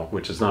 you know,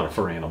 which is not a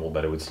fur animal,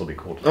 but it would still be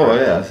cool to try.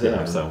 You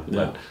know, so,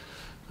 but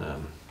I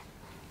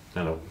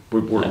know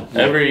we're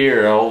every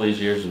year, all these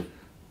years of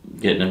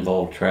getting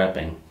involved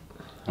trapping,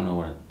 I don't know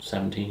what,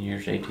 17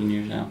 years, 18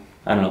 years now.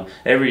 I don't know.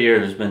 Every year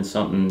there's been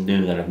something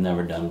new that I've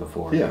never done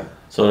before. Yeah.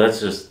 So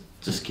that's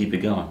just keep it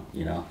going,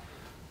 you know.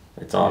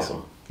 It's awesome.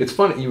 Yeah. It's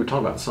funny, you were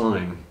talking about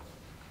sign,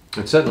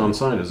 and setting on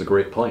sign is a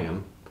great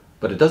plan,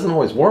 but it doesn't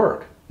always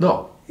work.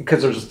 No.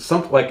 Because there's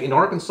something like in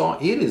Arkansas,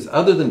 it is,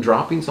 other than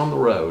droppings on the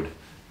road,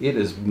 it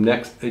is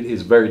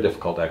very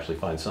difficult to actually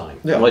find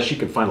sign. Yeah. Unless you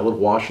can find a little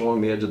wash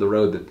along the edge of the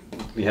road that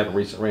you had a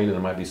recent rain and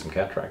there might be some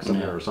cat tracks in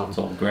there or something. It's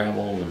all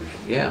gravel.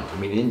 Yeah, I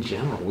mean, in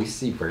general, we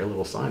see very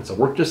little sign. So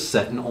we're just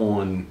setting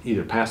on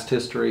either past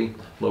history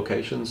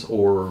locations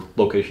or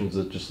locations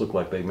that just look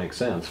like they make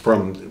sense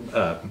from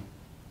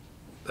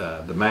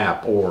the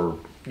map or,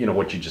 you know,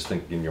 what you just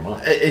think in your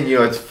mind. And you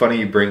know, it's funny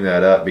you bring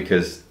that up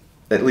because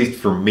at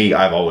least for me,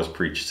 I've always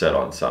preached set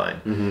on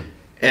sign.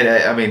 And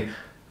I mean,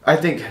 I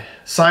think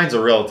sign's a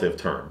relative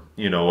term,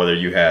 you know, whether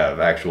you have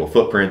actual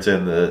footprints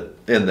in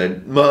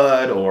the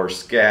mud or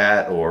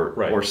scat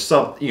or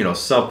something, you know,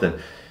 something.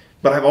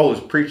 But I've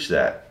always preached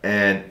that.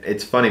 And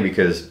it's funny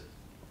because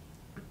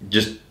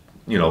just,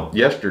 you know,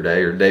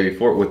 yesterday or the day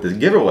before with the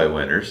giveaway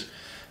winners,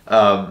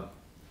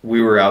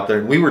 we were out there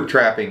and we were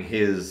trapping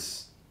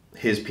his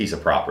piece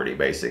of property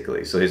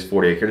basically. So his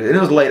 40 acres, and it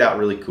was laid out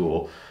really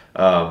cool.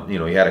 You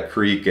know, he had a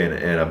creek and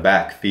a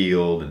back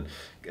field and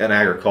an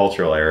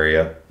agricultural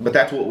area, but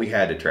that's what we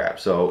had to trap.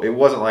 So it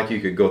wasn't like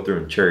you could go through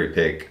and cherry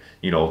pick,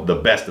 you know, the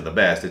best of the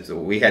best.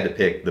 We had to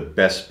pick the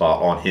best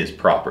spot on his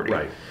property.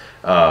 Right.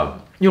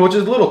 You know, which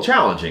is a little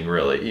challenging,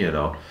 really, you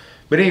know.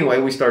 But anyway,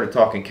 we started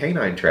talking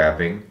canine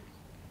trapping,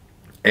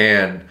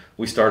 and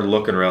we started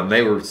looking around. And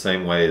they were the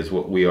same way as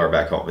what we are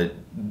back home.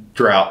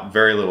 Drought,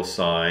 very little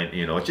sign.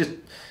 You know, it's just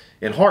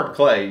in hard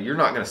clay, you're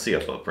not going to see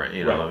a footprint.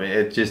 You know, I mean,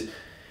 it just.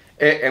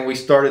 And we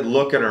started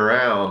looking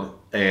around,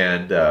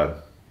 and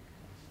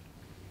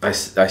I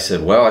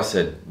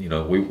said, you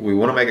know, we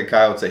want to make a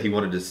coyote set. He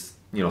wanted to,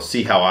 you know,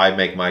 see how I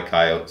make my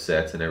coyote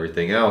sets and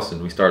everything else.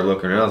 And we started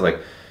looking around. I was like,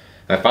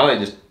 I finally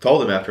just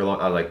told him after a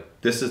long, I was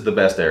like, this is the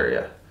best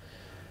area.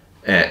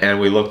 And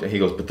we looked, and he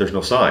goes, but there's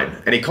no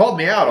sign. And he called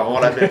me out on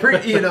what I've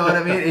been, you know what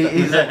I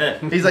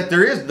mean? He's like,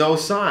 there is no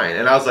sign.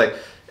 And I was like,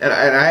 And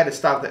I had to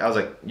stop. I was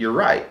like, "You're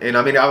right." And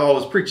I mean, I've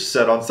always preached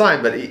set on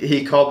sign, but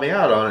he called me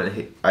out on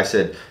it. I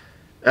said,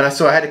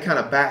 so I had to kind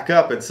of back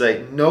up and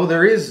say, "No,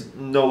 there is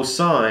no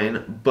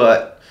sign,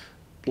 but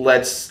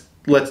let's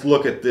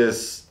look at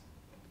this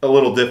a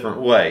little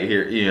different way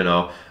here."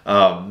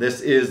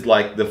 This is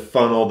like the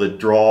funnel, the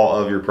draw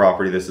of your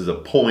property. This is a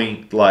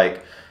point,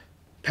 like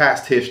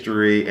past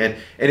history, and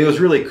it was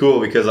really cool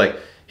because like.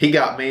 He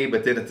got me,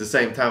 but then at the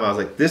same time, I was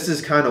like, this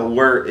is kind of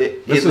where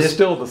this is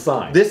still the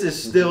sign. This is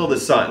still the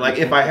sign. Like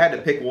if I had to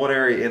pick one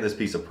area in this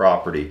piece of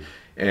property,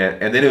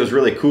 and then it was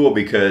really cool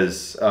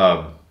because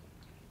I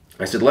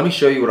said, let me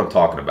show you what I'm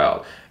talking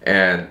about.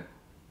 And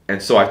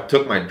so I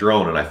took my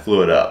drone and I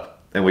flew it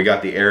up, and we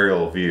got the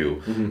aerial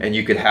view, and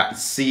you could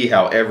see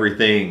how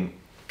everything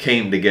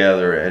came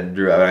together. And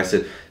I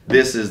said,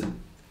 this is,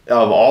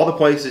 of all the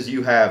places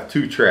you have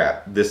to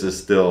trap, this is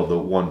still the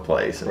one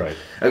place. And right.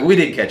 We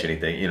didn't catch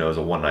anything. It was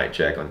a one-night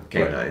check on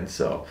K9. Right.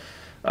 So,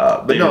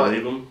 but Did no. you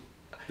leave them?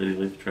 Did he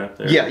leave the trap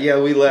there? Yeah,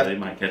 we left. They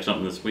might catch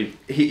something this week.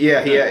 He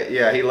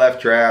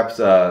left traps.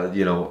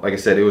 Like I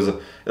said, it was a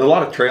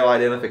lot of trail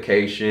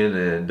identification,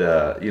 and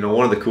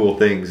one of the cool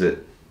things that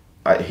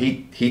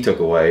he took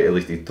away, at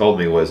least he told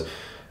me, was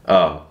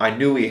I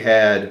knew we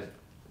had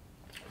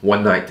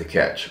one night to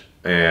catch,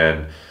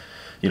 and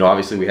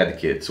obviously we had the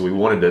kids, so we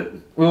wanted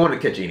to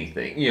catch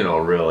anything,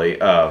 really,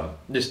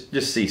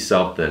 just see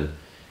something.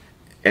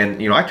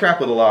 And I trap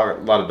with a lot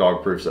of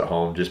dog proofs at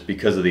home just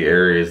because of the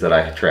areas that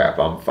I trap.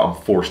 I'm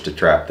forced to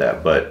trap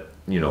that, but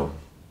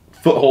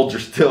footholds are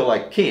still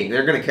like king.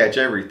 They're going to catch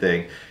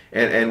everything.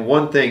 And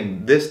one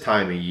thing this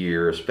time of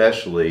year,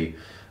 especially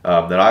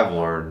that I've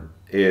learned,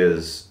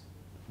 is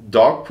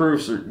dog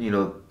proofs are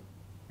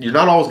you're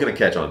not always going to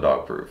catch on a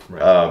dog proof.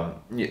 Right.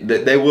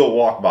 They will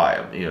walk by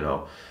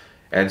them,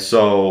 And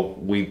so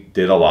we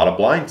did a lot of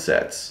blind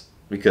sets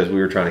because we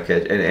were trying to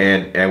catch,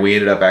 and we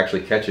ended up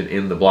actually catching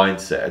in the blind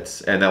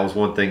sets. And that was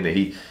one thing that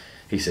he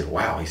said,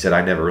 wow, he said,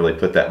 I never really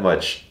put that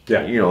much,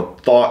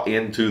 thought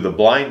into the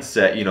blind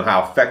set,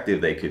 how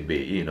effective they could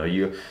be.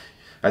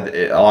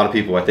 A lot of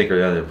people, I think,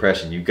 are under the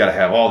impression you've got to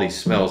have all these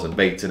smells and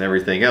baits and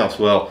everything else.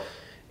 Well,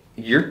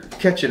 you're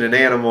catching an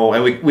animal,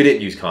 and we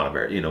didn't use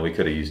conibear. We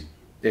could have used,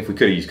 if we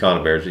could have used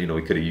conibears,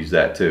 we could have used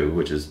that too,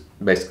 which is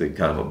basically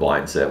kind of a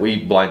blind set.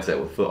 We blind set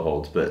with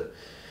footholds, but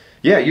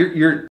yeah,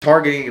 you're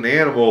targeting an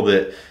animal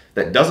that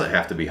doesn't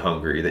have to be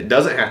hungry, that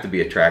doesn't have to be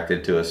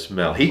attracted to a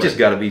smell. He just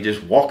got to be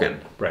just walking,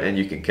 and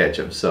you can catch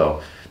him.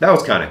 So that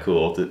was kind of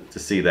cool to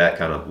see that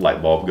kind of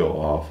light bulb go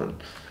off.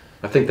 And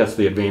I think that's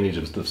the advantage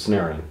of the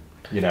snaring,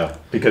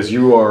 because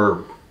you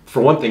are,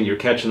 for one thing, you're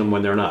catching them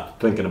when they're not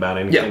thinking about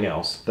anything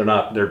else.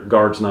 Their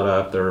guard's not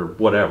up, they're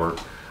whatever.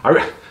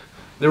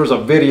 There was a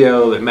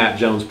video that Matt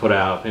Jones put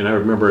out, and I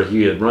remember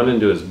he had run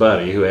into his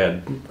buddy who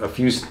had a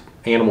few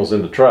animals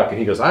in the truck, and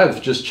he goes,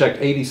 I've just checked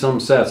 80-some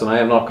sets, and I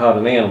have not caught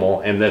an animal,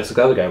 and the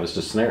other guy was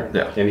just snaring.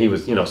 Yeah. And he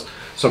was,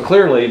 so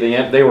clearly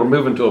they were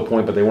moving to a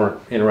point, but they weren't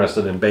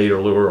interested in bait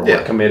or lure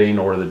or committing,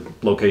 or the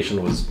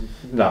location was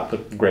not the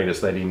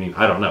greatest that evening.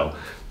 I don't know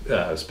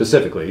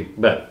specifically,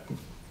 but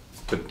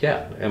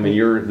yeah, I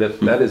mean,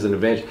 that is an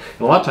advantage.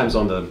 And a lot of times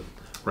on the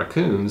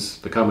raccoons,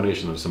 the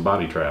combination of some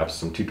body traps,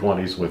 some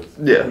 220s with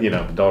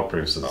the dog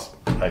proofs is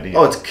ideal.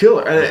 Oh, it's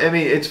killer. And I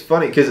mean, it's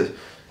funny because,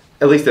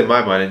 at least in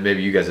my mind, and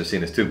maybe you guys have seen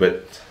this too,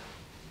 but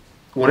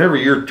whenever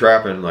you're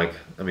trapping, like,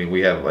 I mean,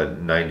 we have a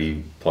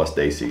 90+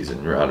 day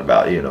season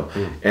roundabout,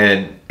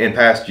 and in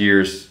past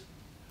years,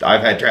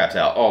 I've had traps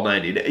out all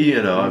 90 days,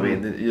 I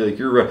mean,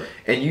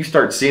 and you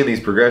start seeing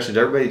these progressions,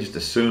 everybody just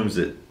assumes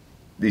that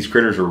these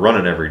critters are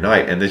running every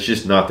night, and it's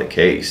just not the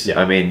case.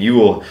 I mean,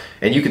 you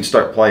can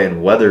start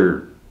playing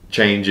weather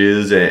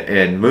changes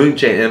and moon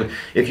change. And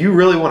if you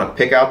really want to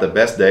pick out the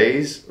best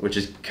days, which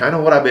is kind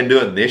of what I've been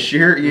doing this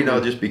year,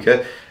 just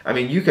because, I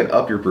mean, you can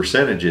up your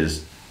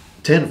percentages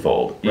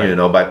tenfold,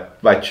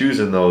 by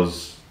choosing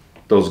those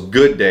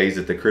good days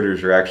that the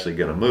critters are actually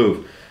going to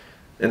move.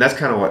 And that's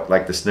kind of what,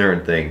 like the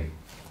snaring thing.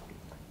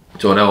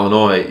 So in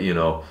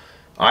Illinois,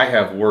 I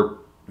have worked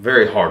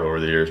very hard over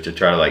the years to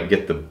try to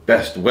get the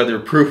best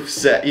weatherproof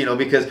set,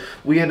 because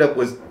we end up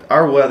with,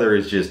 our weather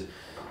is just,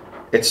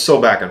 it's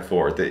so back and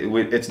forth.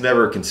 It's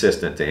never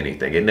consistent to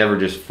anything. It never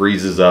just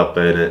freezes up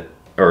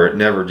or it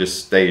never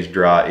just stays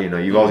dry.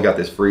 You've always got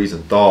this freeze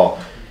and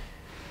thaw.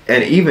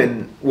 And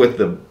even with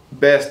the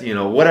best,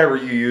 whatever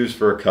you use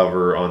for a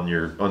cover on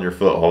your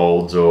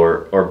footholds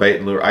or bait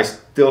and lure, I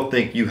still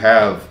think you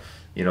have,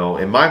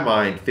 in my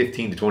mind,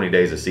 15 to 20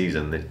 days a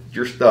season that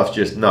your stuff's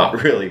just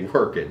not really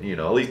working,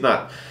 at least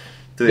not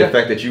to the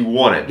effect that you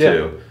want it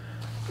to.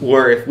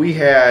 Where if we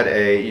had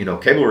a,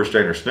 cable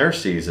restrainer snare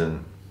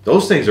season,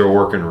 those things are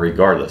working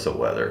regardless of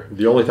weather.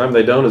 The only time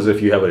they don't is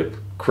if you have a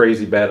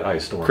crazy bad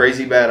ice storm.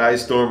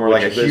 Or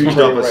like a huge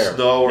dump of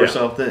snow or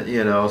something,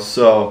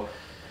 So,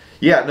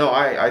 yeah, no,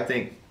 I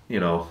think,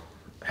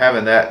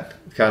 having that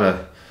kind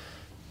of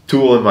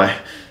tool in my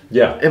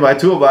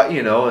toolbox,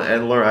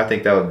 and learn, I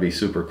think that would be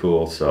super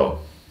cool.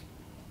 So,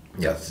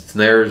 yeah,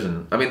 snares,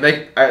 and I mean,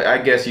 I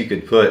guess you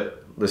could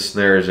put the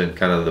snares in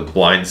kind of the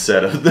blind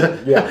set of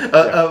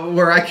the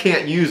where I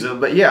can't use them.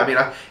 But yeah, I mean,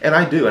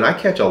 I do, and I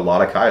catch a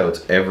lot of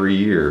coyotes every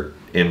year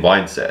in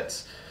blind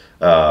sets,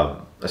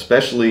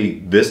 especially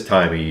this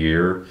time of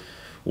year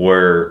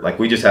where like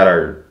we just had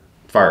our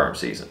firearm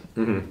season,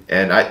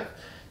 and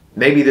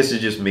maybe this is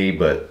just me,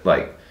 but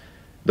like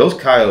those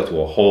coyotes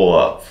will hole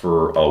up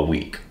for a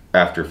week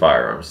after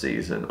firearm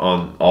season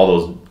on all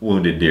those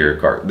wounded deer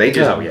carcasses. They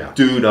just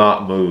do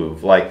not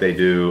move like they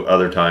do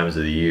other times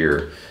of the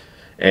year.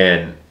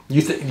 And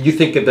you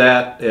think of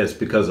that as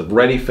because of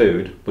ready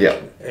food,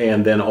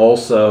 and then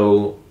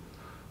also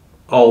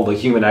all the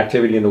human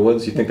activity in the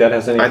woods. You think that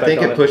has any effect I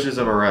think on it pushes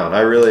them around.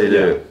 I really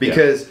do.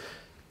 Because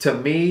to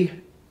me,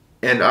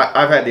 and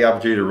I've had the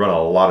opportunity to run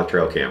a lot of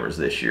trail cameras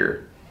this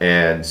year.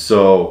 And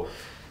so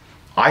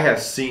I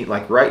have seen,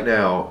 like right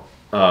now,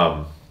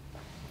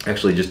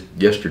 actually just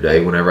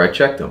yesterday whenever I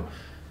checked them,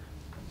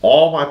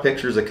 all my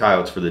pictures of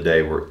coyotes for the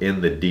day were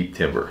in the deep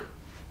timber.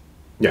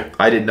 Yeah.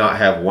 I did not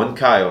have one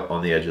coyote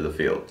on the edge of the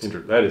field.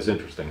 That is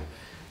interesting.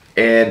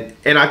 And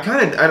I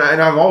kind of, and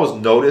I've always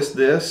noticed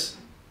this,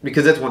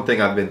 because that's one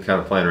thing I've been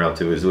kind of playing around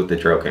too, is with the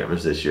trail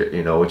cameras this year,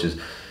 you know, which is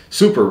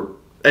super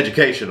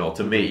educational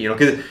to me, you know,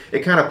 because it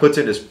kind of puts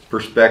into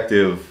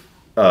perspective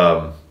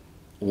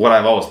what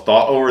I've always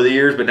thought over the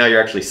years, but now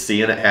you're actually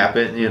seeing it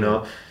happen, you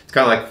know. It's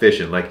kind of like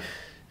fishing, like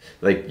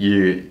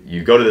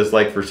you go to this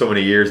lake for so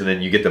many years and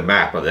then you get the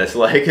map of this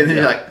lake and then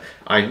you're like,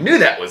 I knew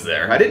that was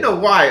there. I didn't know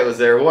why it was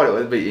there or what it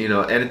was, but you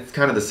know, and it's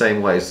kind of the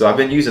same way. So I've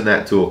been using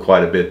that tool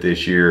quite a bit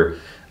this year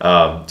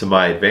to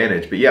my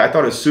advantage. But yeah, I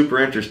thought it was super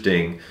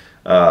interesting.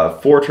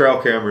 4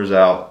 trail cameras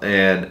out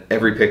and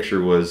every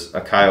picture was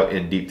a coyote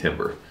in deep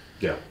timber.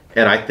 Yeah.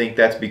 And I think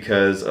that's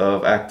because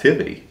of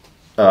activity.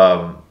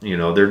 You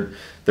know,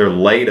 they're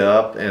laid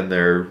up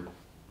and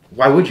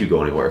why would you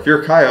go anywhere? If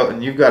you're a coyote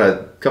and you've got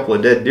a couple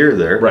of dead deer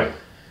there, right?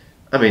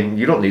 I mean,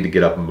 you don't need to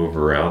get up and move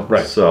around,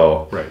 right?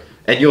 So, right.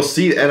 And you'll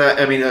see, and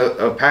I mean,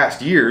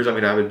 past years, I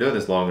mean, I've been doing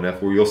this long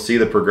enough where you'll see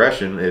the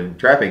progression in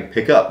trapping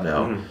pick up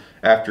now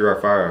after our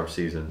firearm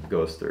season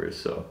goes through.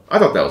 So I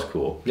thought that was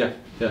cool. Yeah,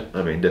 yeah.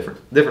 I mean,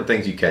 different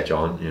things you catch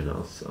on, you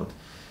know. So.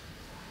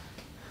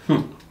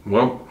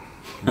 Well,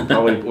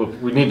 probably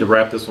we need to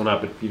wrap this one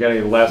up. But you got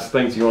any last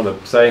things you want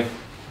to say?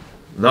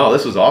 No,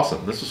 this was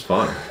awesome. This was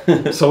fun.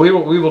 So we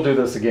will do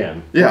this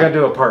again. Yeah. We're gonna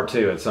do a part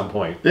 2 at some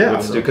point.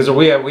 Yeah, because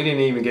we didn't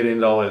even get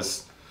into all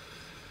this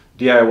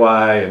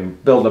DIY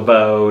and building a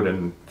boat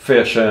and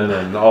fishing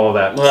and all of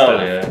that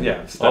stuff.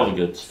 Yeah, all the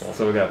good stuff.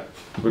 So we got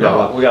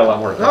a lot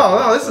more.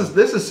 No,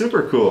 this is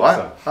super cool.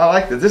 I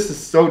like this. This is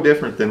so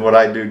different than what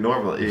I do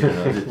normally. You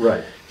know,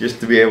 right. Just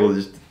to be able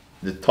to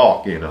just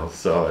talk, you know.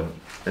 So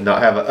and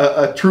not have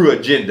a true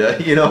agenda,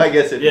 you know. I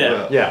guess if you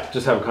will. Yeah.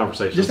 Just have a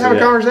conversation. Just have a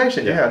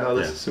conversation. Yeah. No,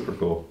 this is super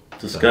cool.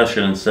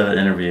 Discussion instead of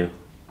interview.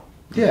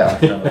 Yeah.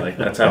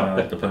 That's how I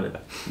like to put it.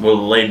 More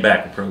laid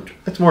back approach.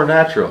 It's more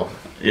natural.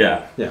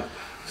 Yeah. Yeah.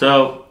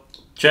 So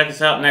check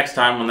us out next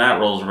time when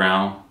that rolls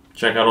around.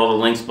 Check out all the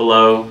links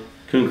below.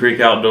 Coon Creek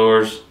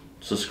Outdoors.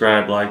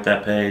 Subscribe, like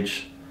that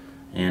page.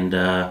 And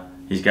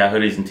he's got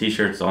hoodies and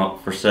t-shirts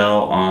for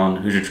sale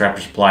on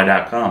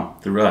HoosierTrapperSupply.com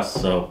through us.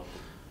 So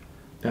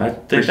I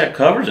think that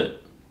covers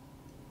it.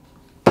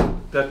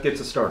 That gets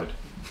us started.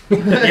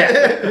 Yeah.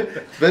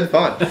 It's been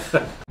fun.